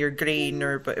for some of your grain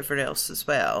or whatever else as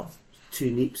well? 2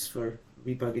 neeps for a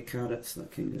wee bag of carrots,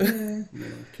 that kind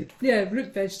of.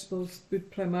 Root vegetables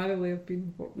would primarily have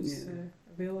been what was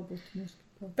available to most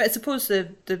people. But I suppose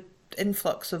the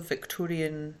influx of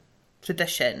Victorian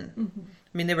tradition,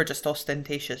 I mean, they were just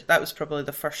ostentatious. That was probably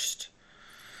the first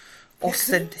I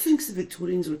think the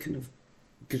Victorians were kind of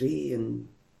grey and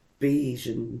beige,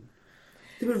 and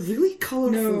they were really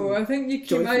colourful. No, I think you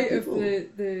came out of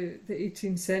the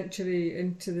 18th century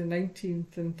into the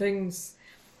 19th, and things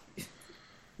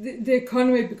the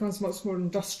economy becomes much more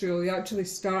industrial. You actually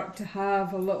start to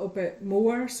have a little bit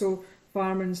more. So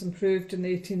farming's improved in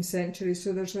the 18th century.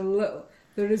 So there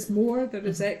is more, there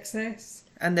is excess.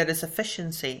 And there is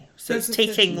efficiency. So it's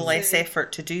taking less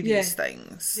effort to do these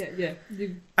things. Yeah.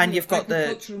 You've got the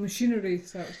agricultural machinery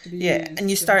starts to be used.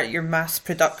 And you start your mass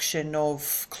production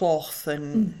of cloth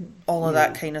and all of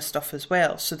that kind of stuff as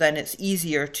well. So then it's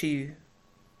easier to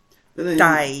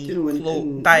dye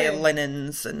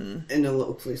linens and in a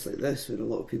little place like this where a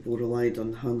lot of people relied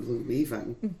on handloom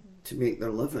weaving to make their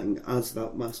living, as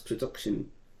that mass production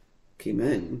came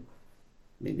in,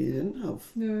 maybe they didn't have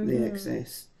the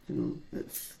excess. One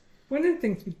of the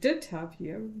things we did have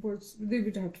here was they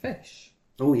would have fish.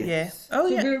 Oh yes. Yeah.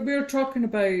 So we were talking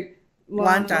about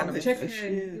land animals. Chicken.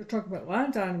 We were talking about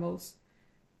land animals.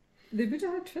 They would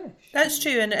have had fish. That's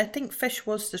true, and I think fish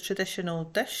was the traditional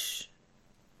dish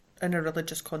in a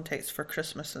religious context for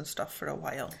Christmas and stuff for a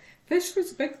while. Fish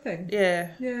was a big thing.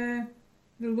 Yeah. Yeah.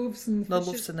 The loaves and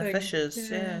the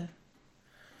fishes. Yeah.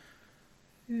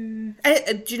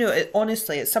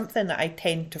 Honestly, it's something that I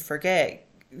tend to forget.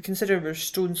 Consider we're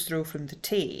stone's throw from the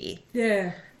Tay.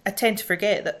 Yeah. I tend to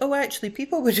forget that, actually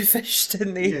people would have fished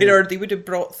in there, or they would have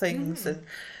brought things and,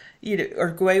 or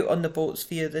go out on the boats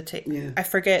via the Tay. Yeah. I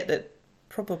forget that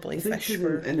probably fish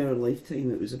were... in our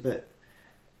lifetime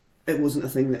it wasn't a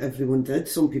thing that everyone did.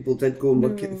 Some people did go and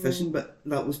work at the fishing, but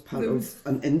that was part of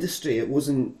an industry. It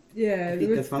wasn't there the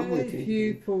was family. Very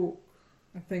few folk,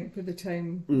 I think, by the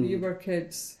time we were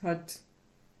kids, had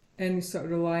any sort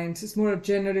of reliance. It's more a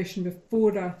generation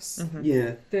before us.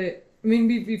 Yeah.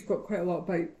 We've got quite a lot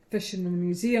about fishing in the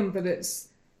museum, but it's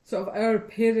sort of our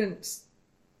parents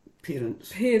for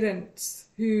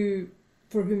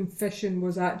whom fishing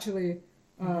was actually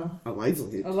a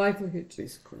livelihood.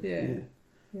 Basically. Yeah.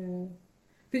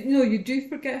 But you do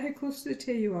forget how close to the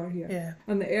Tay you are here. Yeah.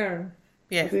 And the Erne.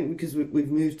 Yeah. I think because we've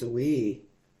moved away.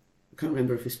 I can't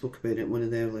remember if we spoke about it in one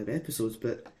of the earlier episodes,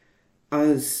 but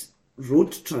as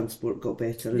road transport got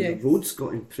better and the roads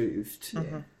got improved,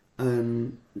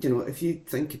 if you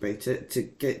think about it, to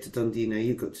get to Dundee now,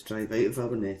 you've got to drive out of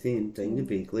Abernethy and down the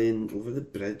Begley and over the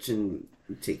bridge, and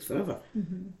it takes forever.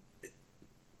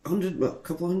 A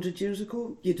couple of hundred years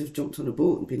ago, you'd have jumped on a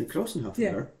boat and been across in half an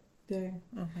hour. Yeah.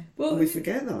 Well, we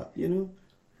forget that,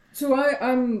 So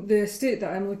I'm the estate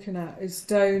that I'm looking at is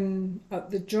down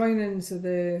at the joinings of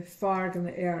the Farg and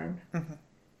the Erne,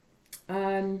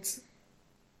 and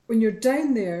when you're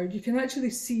down there, you can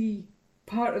actually see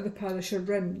part of the parish of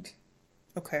Rind.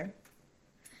 Okay.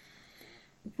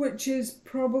 Which is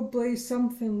probably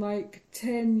something like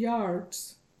 10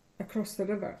 yards across the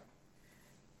river.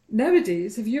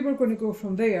 Nowadays, if you were going to go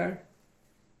from there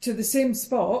to the same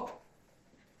spot,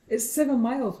 it's 7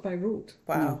 miles by road.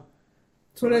 Wow.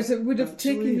 Whereas it would have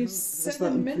taken you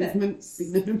 7 minutes.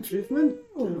 Been an improvement?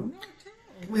 No, not at all.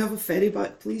 Can we have a ferry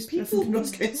back, please? People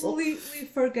completely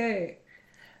forget.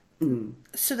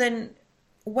 So then,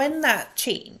 when that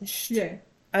changed,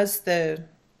 as the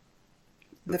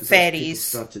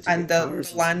ferries and the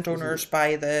landowners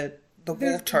by the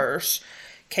waters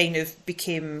kind of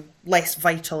became less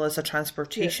vital as a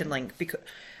transportation link,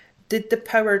 did the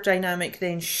power dynamic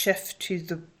then shift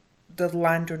to the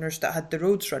landowners that had the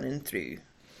roads running through?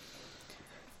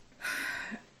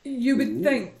 You would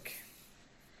think.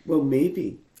 Well,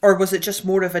 maybe. Or was it just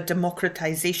more of a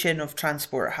democratisation of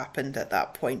transport happened at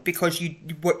that point because you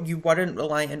weren't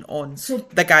relying on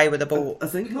the guy with a boat? I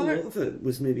think a lot of it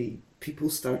was maybe people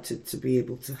started to be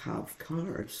able to have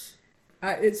cars.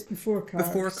 It's before cars.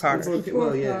 Before cars.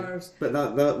 Cars. But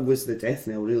that was the death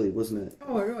knell, really, wasn't it?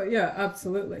 Oh, yeah,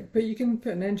 absolutely. But you can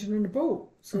put an engine on a boat.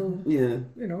 So,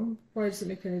 why does it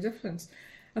make any difference?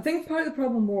 I think part of the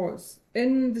problem was,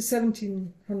 in the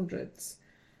 1700s,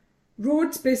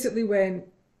 roads basically went...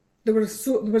 There was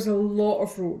a lot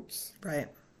of roads. Right.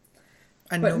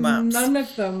 And but no maps. None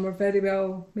of them were very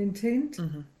well maintained.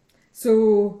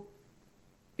 So,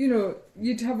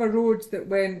 you'd have a road that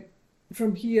went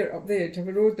from here up there. You'd have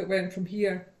a road that went from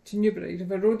here to Newbury. You'd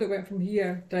have a road that went from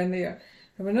here down there.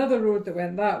 You'd have another road that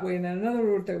went that way and then another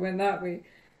road that went that way.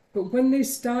 But when the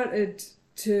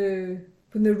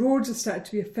roads had started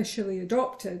to be officially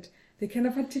adopted, they kind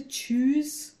of had to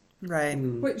choose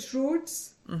which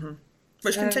roads.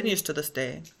 Which continues to this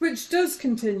day. Which does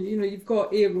continue. You've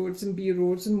got A roads and B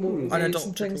roads and motorways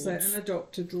and things like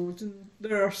unadopted roads, and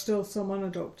there are still some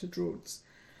unadopted roads.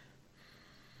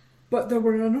 But there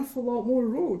were an awful lot more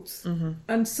roads.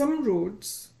 And some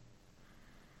roads...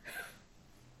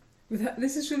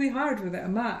 This is really hard without a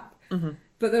map.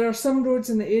 But there are some roads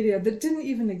in the area that didn't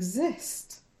even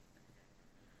exist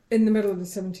in the middle of the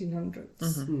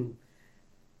 1700s.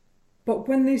 But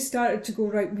when they started to go,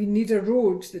 right, we need a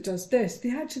road that does this,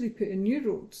 they actually put in new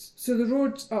roads. So the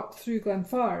road up through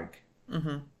Glenfarg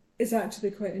is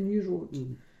actually quite a new road.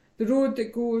 Mm. The road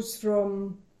that goes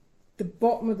from the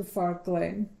bottom of the Farg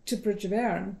Glen to Bridge of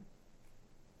Erne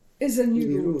is a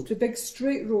new road. The big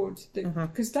straight road.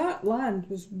 Because that land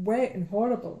was wet and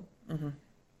horrible. Mm-hmm.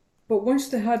 But once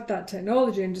they had that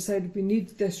technology and decided we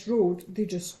need this road, they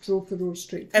just drove the road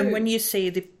straight through. And when you say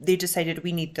they decided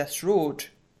we need this road,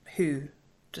 who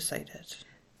decided?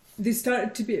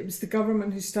 It was the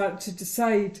government who started to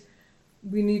decide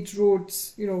we need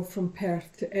roads, from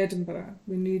Perth to Edinburgh.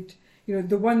 We need,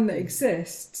 the one that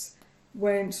exists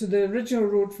so the original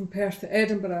road from Perth to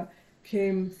Edinburgh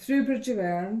came through Bridge of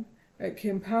Erne, it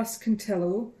came past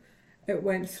Kintillo, it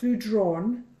went through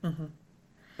Drawn,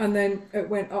 and then it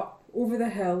went up over the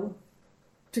hill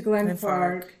to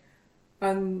Glenfarg.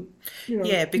 And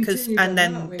because and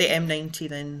then the M90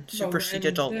 then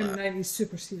superseded all that. The M90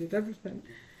 superseded everything.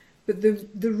 But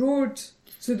the road,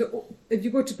 if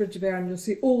you go to Bridge of Erne, you'll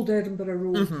see Old Edinburgh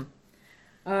Road,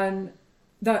 and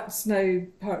that's now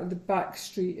part of the back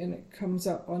street, and it comes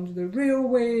up under the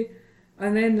railway,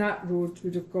 and then that road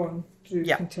would have gone through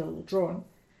Kintillo Drawn.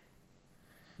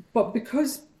 But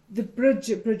because the bridge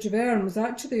at Bridge of Erne was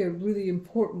actually a really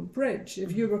important bridge,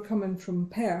 if you were coming from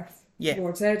Perth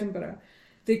towards Edinburgh,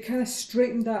 they kind of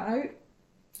straightened that out.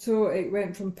 So it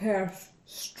went from Perth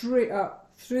straight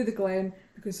up through the Glen,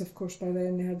 because of course by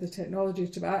then they had the technology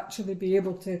to actually be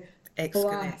able to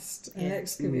blast and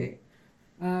excavate.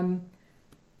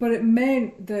 But it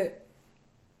meant that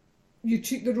you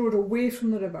took the road away from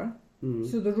the river,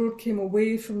 so the road came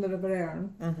away from the River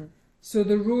Erne. So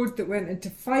the road that went into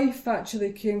Fife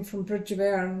actually came from Bridge of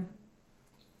Erne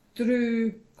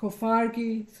through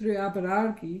Cofargie, through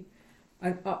Aberargie,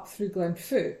 and up through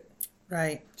Glenfoot.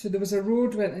 Right. So there was a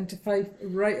road went into Fife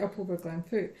right up over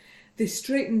Glenfoot. They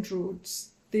straightened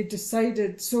roads. They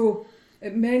decided, so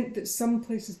it meant that some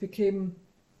places became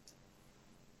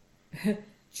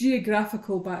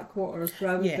geographical backwaters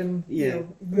rather than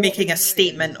making a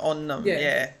statement on them.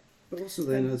 Yeah. But also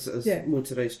then, as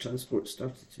motorised transport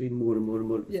started to be more and more and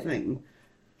more of a thing,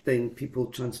 then people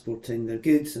transporting their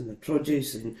goods and their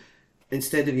produce, and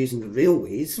instead of using the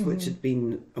railways, which had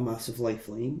been a massive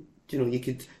lifeline, you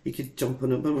could jump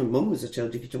on when my mum was a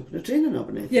child, you could jump on a train in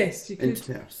Abernethy. Yes, you could.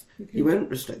 Into Perth. You weren't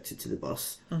restricted to the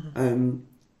bus.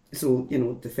 So,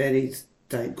 the ferries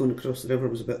going across the river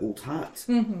was a bit old hat.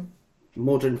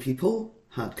 Modern people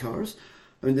had cars.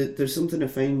 I mean, there's something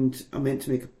I meant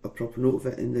to make a proper note of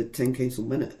it in the Town Council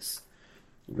minutes,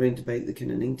 around about the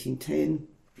kind of 1910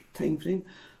 time frame,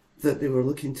 that they were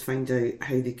looking to find out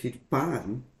how they could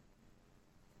ban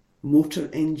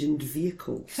motor-engined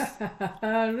vehicles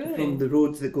really? From the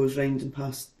road that goes round and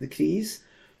past the Crees.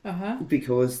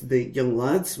 Because the young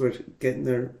lads were getting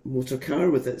their motor car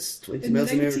with its 20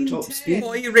 miles an hour top speed.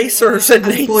 Boy racers in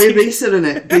a boy racer in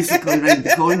it, basically round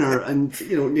the corner, and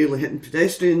nearly hitting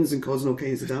pedestrians and causing all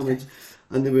kinds of damage.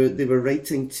 And they were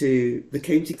writing to the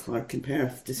county clerk in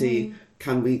Perth to say,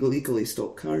 can we legally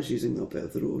stop cars using that bit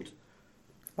of the road?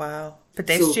 Wow,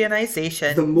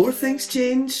 pedestrianisation. So, the more things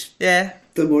change, the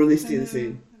more they stay the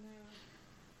same.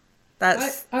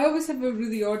 I always have a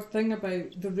really odd thing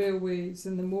about the railways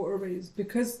and the motorways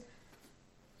because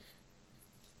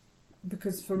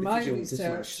for my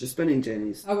research, the spinning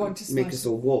jennies, I want to make us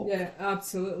all walk. Yeah,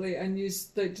 absolutely, and use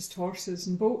just horses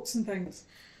and boats and things.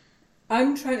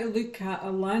 I'm trying to look at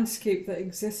a landscape that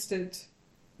existed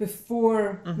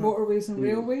before motorways and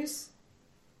railways.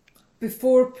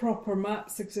 Before proper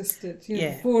maps existed,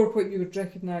 before what you would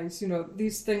recognise,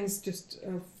 these things just...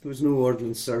 There was no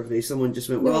ordnance survey, someone just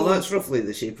went, well, that's roughly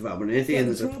the shape of Abernethy, and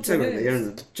there's a tower there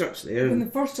and a church there. When the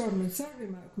first ordnance survey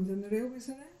map comes in, the railways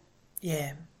are in.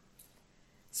 Yeah.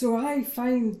 So I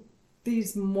find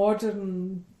these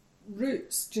modern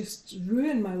routes just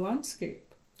ruin my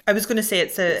landscape. I was going to say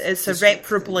it's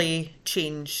irreparably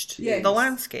changed the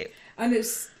landscape. And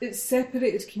it's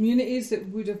separated communities that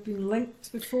would have been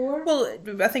linked before. Well,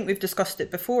 I think we've discussed it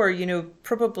before.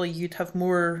 Probably you'd have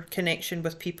more connection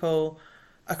with people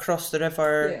across the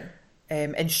river,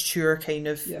 in Stewart kind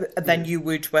of, than you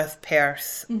would with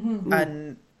Perth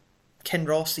and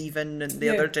Kinross even in the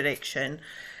other direction.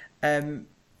 And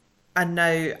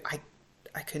now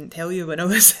I couldn't tell you when I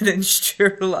was in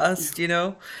Stewart last,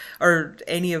 or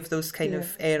any of those kind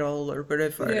of Errol or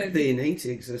wherever. Yeah, the A90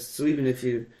 exists, so even if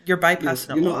you're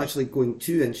bypassing you're not actually going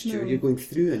to Instewart, you're going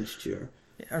through Instewart.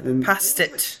 Or past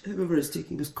it. However, it's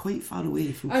taking us quite far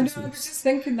away from Christmas. I know, I was just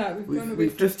thinking that.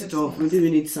 We've drifted off. Maybe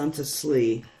we need Santa's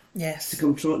sleigh to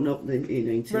come trotting up the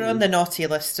A90. We're on the naughty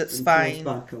list, it's fine.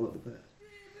 Back a little bit.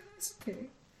 It's okay.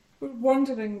 We're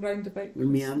wandering round about. We're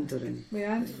meandering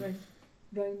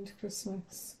round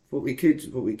Christmas. What we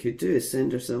could do is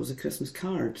send ourselves a Christmas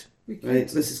card. Right,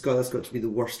 that's got to be the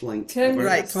worst link.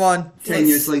 Right, come on. 10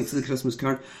 years link to the Christmas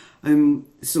card.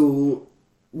 So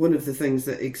one of the things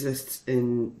that exists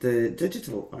in the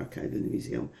digital archive in the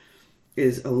museum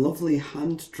is a lovely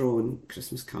hand-drawn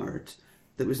Christmas card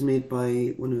that was made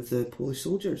by one of the Polish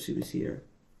soldiers who was here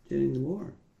during the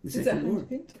war. Is it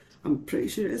hand-painted? I'm pretty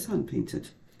sure it is hand-painted.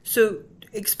 So,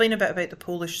 explain a bit about the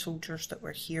Polish soldiers that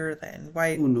were here then.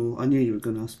 Why? Oh no, I knew you were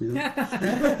going to ask me that.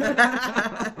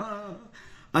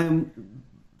 I am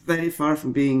very far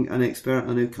from being an expert.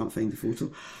 I now can't find the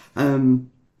photo.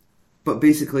 But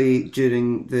basically,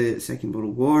 during the Second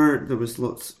World War, there was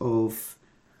lots of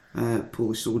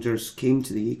Polish soldiers came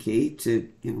to the UK to,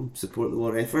 support the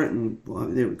war effort. And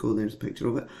there we go, there's a picture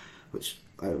of it, which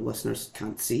our listeners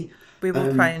can't see. We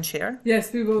will try and share.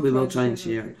 Yes, we will. We will try and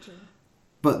share.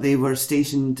 But they were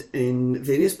stationed in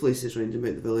various places around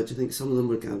about the village. I think some of them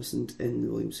were garrisoned in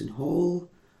the Williamson Hall,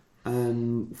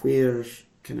 where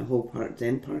kind of Hall Park,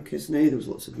 Den Park is now. There was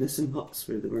lots of Nissen huts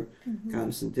where they were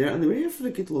garrisoned there, and they were here for a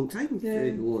good long time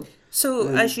throughout the war. So,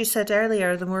 as you said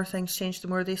earlier, the more things change, the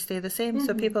more they stay the same.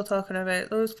 So people talking about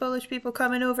those Polish people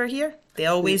coming over here, they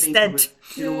always did.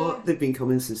 You know what? They've been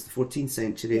coming since the 14th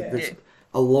century. Yeah.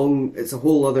 It's a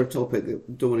whole other topic that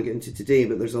we don't want to get into today,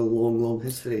 but there's a long, long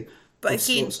history. But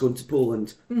again, Scots going to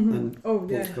Poland, and come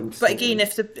to but again,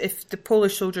 if the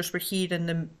Polish soldiers were here in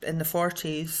the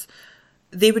 40s,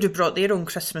 they would have brought their own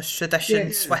Christmas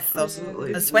traditions with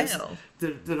them as well.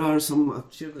 There are some. I'm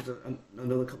sure there's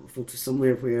another couple of photos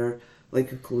somewhere where,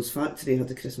 like, a clothes factory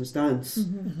had a Christmas dance,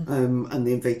 and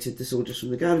they invited the soldiers from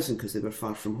the garrison because they were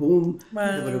far from home,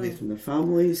 they were away from their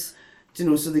families.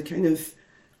 So they kind of.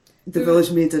 The village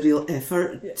made a real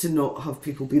effort to not have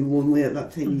people be lonely at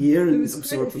that time of year and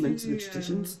absorb them into the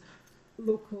traditions.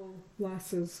 Local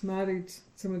lasses married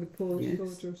some of the Polish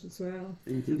soldiers as well.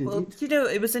 Indeed. Well,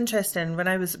 it was interesting when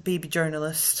I was a baby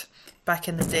journalist back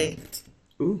in the day.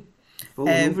 Ooh,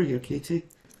 falling over here, Katie.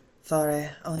 Sorry,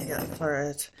 I'll get that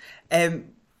flirted.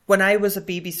 When I was a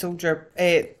baby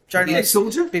journalist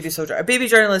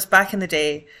back in the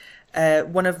day,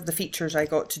 one of the features I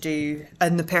got to do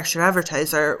in the Perthshire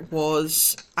Advertiser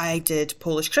was I did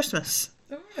Polish Christmas.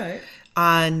 Oh, right.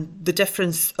 And the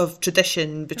difference of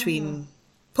tradition between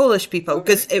Polish people,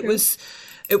 because it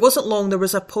wasn't long, there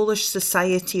was a Polish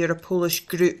society or a Polish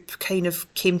group kind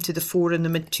of came to the fore in the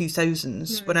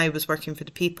mid-2000s when I was working for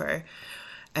the paper.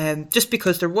 Just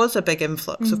because there was a big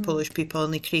influx of Polish people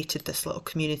and they created this little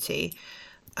community.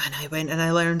 And I went and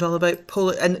I learned all about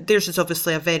Polish, and theirs is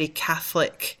obviously a very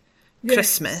Catholic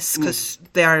Christmas because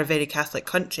they are a very Catholic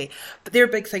country, but their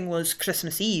big thing was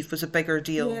Christmas Eve was a bigger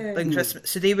deal than Christmas,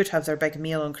 so they would have their big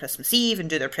meal on Christmas Eve and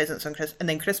do their presents on Christmas, and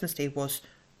then Christmas Day was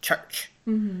church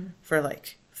for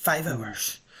like 5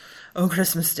 hours on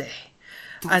Christmas Day.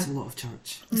 That's a lot of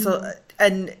church. So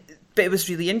but it was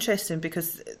really interesting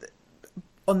because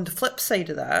on the flip side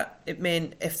of that, it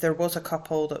meant if there was a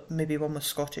couple that maybe one was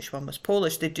Scottish, one was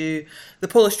Polish, they do the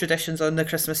Polish traditions on the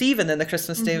Christmas Eve and then the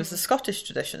Christmas Day was the Scottish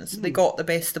traditions. They got the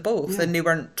best of both and they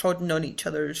weren't trodden on each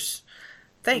other's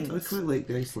things. I quite like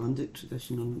the Icelandic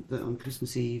tradition on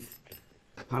Christmas Eve.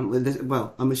 Apparently,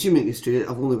 I'm assuming it's true.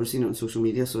 I've only ever seen it on social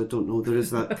media, so I don't know. There is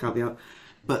that caveat.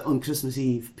 But on Christmas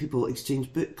Eve, people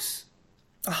exchange books.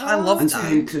 Oh, I love that. And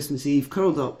spend Christmas Eve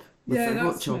curled up with their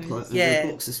hot chocolate and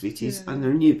their box of sweeties and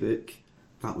their new book.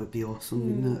 That would be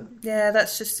awesome, wouldn't it? Yeah,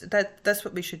 that's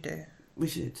what we should do. We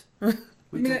should.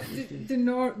 The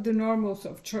normal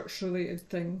sort of church-related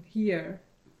thing here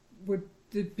would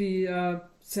be a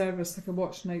service, like a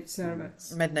watch night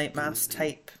service. Midnight mass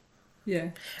type.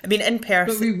 Yeah. I mean, in Perth...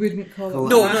 But we wouldn't call it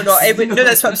No,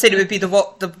 that's what I'm saying. It would be the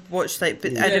watch night.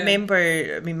 But I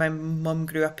remember, my mum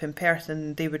grew up in Perth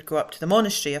and they would go up to the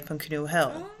monastery up on Canoe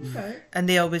Hill. Oh, okay. And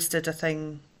they always did a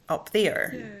thing up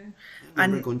there. Yeah. I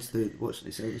remember going to the watch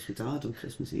night service with Dad on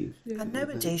Christmas Eve. Yeah. And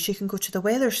nowadays you can go to the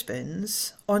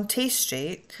Wetherspoons on Tay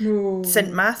Street. No.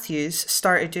 St Matthew's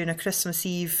started doing a Christmas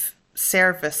Eve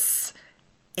service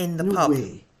in the pub.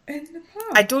 Way. In the pub?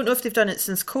 I don't know if they've done it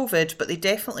since COVID, but they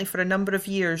definitely, for a number of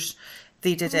years,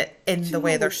 they did it in the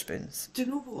Wetherspoons. Do you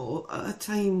know what? At a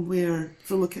time where,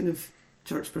 from a kind of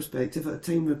church perspective, at a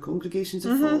time where congregations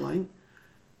are falling,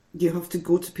 you have to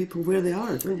go to people where they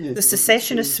are, don't you? The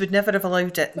secessionists would never have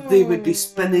allowed it. They would be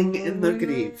spinning in their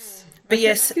graves. But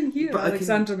yes, I can hear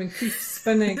Alexander McCreath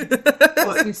spinning.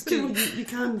 You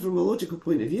can, from a logical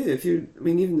point of view.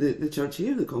 Even the church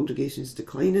here, the congregation is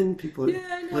declining. People are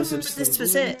listening. But this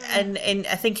was it, and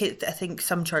I think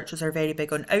some churches are very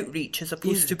big on outreach as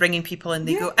opposed to bringing people in.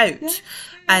 They go out,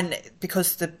 and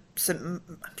because the I'm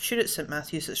sure it's St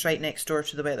Matthew's. It's right next door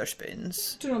to the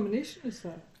Wetherspoons. What denomination is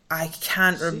that? I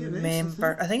can't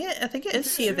remember. I think it is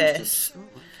C of S.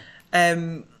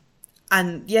 And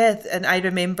I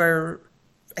remember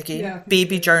again,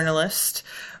 baby journalist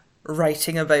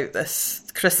writing about this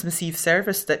Christmas Eve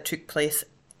service that took place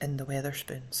in the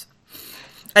Wetherspoons.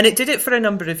 And it did it for a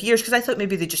number of years, because I thought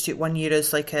maybe they just took 1 year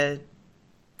as like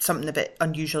something a bit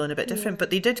unusual and a bit different, but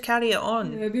they did carry it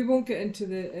on. Yeah, we won't get into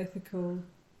the ethical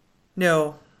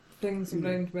things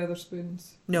around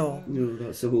Wetherspoons. No,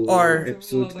 that's a whole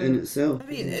episode in itself. I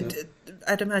mean,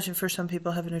 I'd imagine for some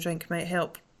people having a drink might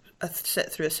help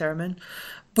sit through a sermon.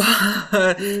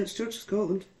 But it's Church of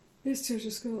Scotland. It's Church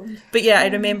of Scotland. But yeah, I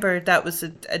remember that was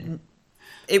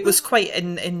it was quite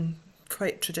in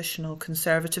quite traditional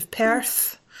conservative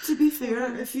Perth. To be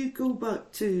fair, if you go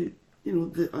back to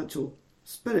the actual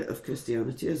spirit of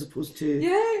Christianity as opposed to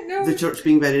the church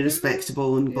being very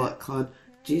respectable and black clad,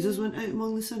 Jesus went out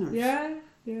among the sinners. Yeah.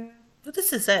 Well,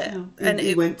 this is it. And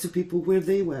he went to people where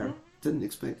they were. Didn't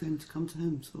expect them to come to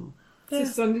him. So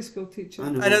it's a Sunday school teacher. I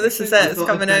know this is it. It's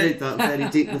coming out. I buried that very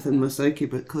deep within my psyche,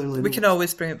 but clearly we can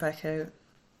always bring it back out.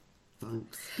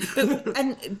 Thanks.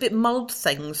 But mulled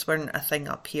things weren't a thing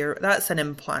up here. That's an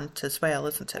implant as well,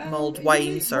 isn't it? Mulled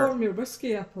wines or warm your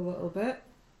whiskey up a little bit,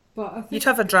 but I think you'd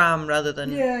have a dram rather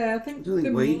than. Yeah, I think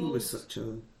the wine was such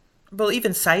a. Well,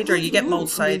 even cider, you get mulled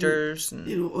ciders. I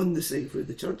mean, on the side where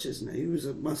the church is now, it was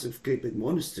a massive, great big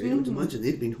monastery. I would imagine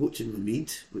they'd been hoaching with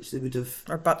mead, which they would have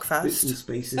or Buckfast, put some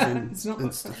spices in it's not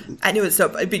and stuff. I know it's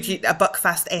not, but a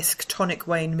Buckfast-esque tonic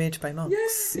wine made by monks.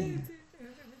 Yes.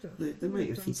 They might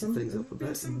have heated things up a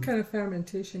bit. Some kind of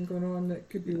fermentation going on that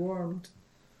could be warmed.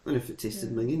 And if it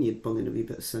tasted minging, you'd bung in a wee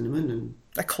bit of cinnamon and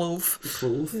a clove.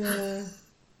 Yeah.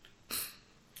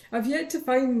 I've yet to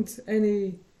find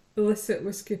any illicit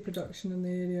whiskey production in the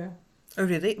area. Oh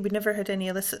really? We never had any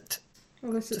illicit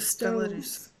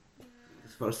distilleries.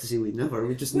 As far as to say we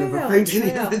just never found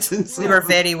any evidence. They were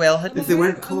very well hidden. If they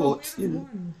weren't caught,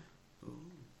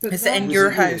 But is it in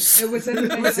your house? It was in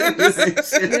my house.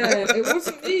 Yeah, it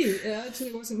wasn't me. It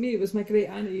actually wasn't me. It was my great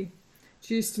auntie.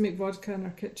 She used to make vodka in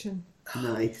her kitchen.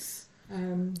 Nice.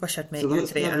 Wish I'd met so your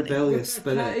great auntie. Rebellious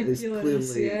spirit is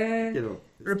clearly,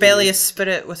 rebellious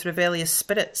spirit with rebellious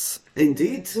spirits.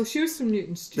 Indeed. Well, she was from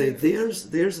Newton Stewart.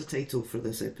 There's a title for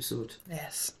this episode.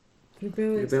 Yes.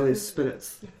 Rebellious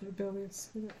spirits. Rebellious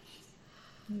spirits.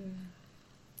 Yeah.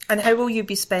 And how will you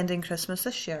be spending Christmas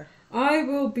this year? I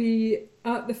will be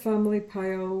at the family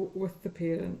pile with the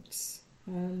parents.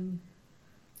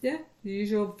 The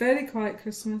usual very quiet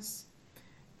Christmas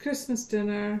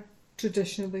dinner,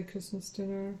 traditionally Christmas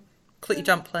dinner. Clootie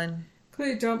dumpling,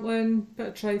 bit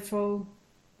of trifle.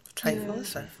 Trifle,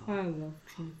 is it? I love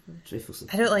trifle.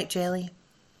 I don't like jelly.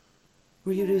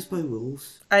 Were you raised by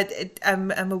wolves? I'm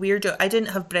a weirdo. I didn't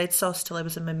have bread sauce till I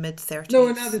was in my mid-30s.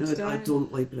 No, neither did I. I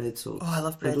don't like bread sauce. Oh, I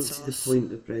love bread sauce. I don't see the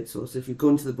point of bread sauce. If you're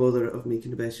going to the bother of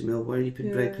making a bechamel, why are you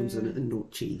putting breadcrumbs in it and not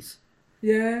cheese?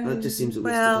 Yeah. That just seems a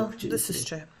waste of opportunity. This is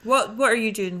true. What are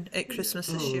you doing at Christmas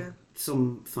this year?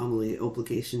 Some family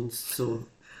obligations. So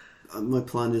my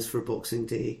plan is for Boxing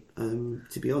Day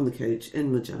to be on the couch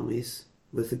in my jammies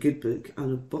with a good book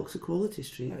and a box of Quality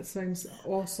Street. That sounds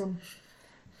awesome.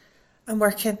 I'm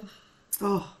working.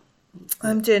 Oh.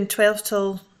 I'm doing 12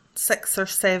 till 6 or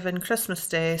 7 Christmas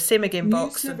Day. Same again,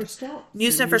 Boxing.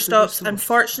 News never stops.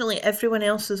 Unfortunately, everyone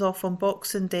else is off on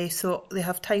Boxing Day, so they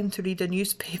have time to read a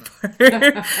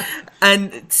newspaper.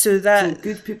 And so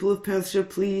good people of Perthshire,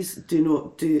 please do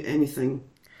not do anything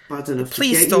bad enough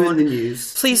please to get don't. You in the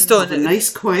news. Please don't. Have a nice,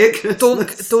 quiet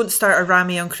Christmas. Don't start a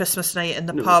rammy on Christmas night in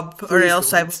the pub, or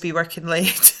else I will be working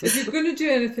late. If you're going to do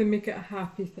anything, make it a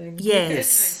happy thing.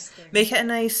 Yes. Make it a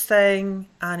nice thing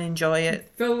and enjoy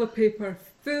it. Fill the paper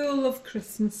full of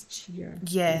Christmas cheer.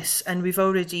 Yes, and we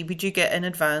do get in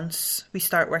advance. We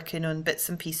start working on bits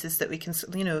and pieces that we can,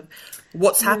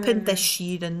 what's happened this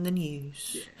year in the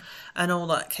news. Yeah. And all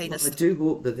that kind of stuff. I do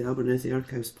hope that the Abernethy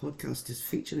Archives podcast is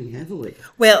featuring heavily.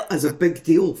 Well, as a big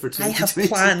deal for 2020. I have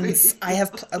plans. I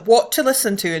have what to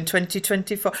listen to in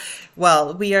 2024.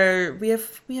 Well, we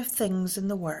have things in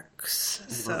the works.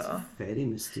 So that's very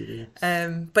mysterious.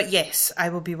 But yes, I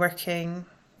will be working,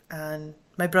 and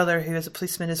my brother, who is a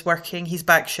policeman, is working. He's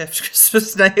back shift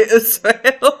Christmas night as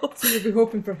well. So you'll be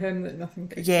hoping for him that nothing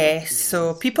could yes.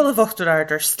 So people of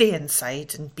Otterarder, stay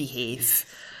inside and behave.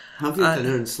 Have your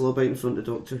dinner and slob out in front of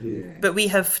Doctor Who. But we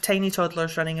have tiny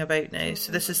toddlers running about now,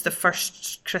 so this is the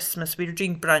first Christmas. We're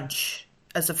doing brunch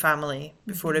as a family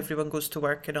before everyone goes to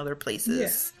work in other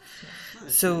places. Yeah.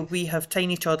 So we have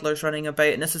tiny toddlers running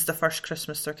about, and this is the first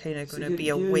Christmas they're kind of going to be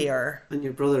aware. And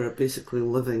your brother are basically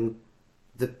living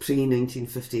the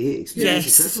pre-1958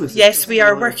 experience of Christmas. Yes, we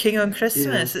are working on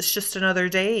Christmas. It's just another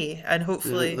day, and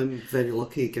hopefully... I'm very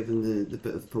lucky, given the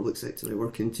bit of the public sector I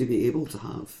work in, to be able to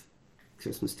have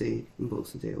Christmas Day and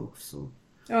Boxing Day off, so...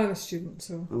 I'm a student,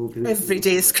 so... Every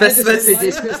day is Christmas. Every day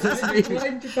is Christmas.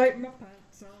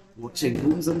 Watching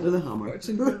Homes Under the Hammer.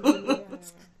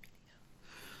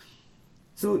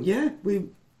 So, yeah,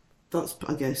 that's,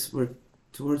 I guess, we're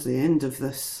towards the end of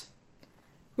this.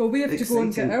 Well, we have to go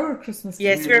and get our Christmas lunch.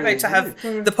 Yes, we're about to have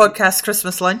the podcast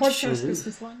Christmas lunch.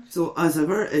 Christmas lunch. So, as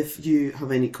ever, if you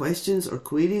have any questions or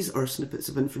queries or snippets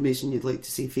of information you'd like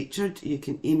to see featured, you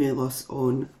can email us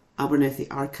on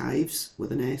abernethyarchives,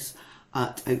 with an S,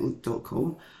 at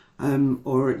outlook.com.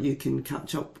 Or you can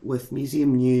catch up with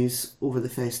museum news over the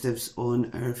festives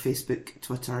on our Facebook,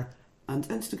 Twitter and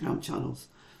Instagram channels.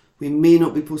 We may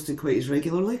not be posting quite as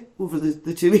regularly over the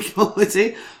 2-week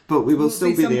holiday, but we will still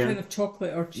be there. Some kind of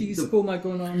chocolate or cheese coma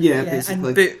going on. Yeah, basically.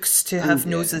 And books to have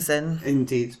noses in.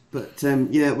 Indeed. But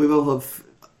we will have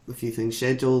a few things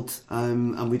scheduled,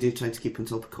 and we do try to keep on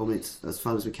top of comments as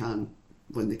far as we can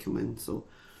when they come in. So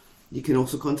you can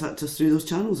also contact us through those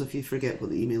channels if you forget what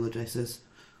the email address is,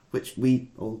 which we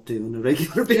all do on a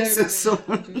regular basis. So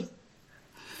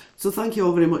thank you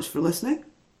all very much for listening.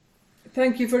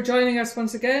 Thank you for joining us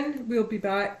once again. We'll be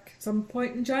back some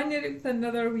point in January with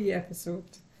another wee episode.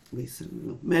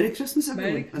 Merry Christmas,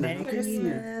 everyone. Merry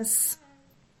Christmas.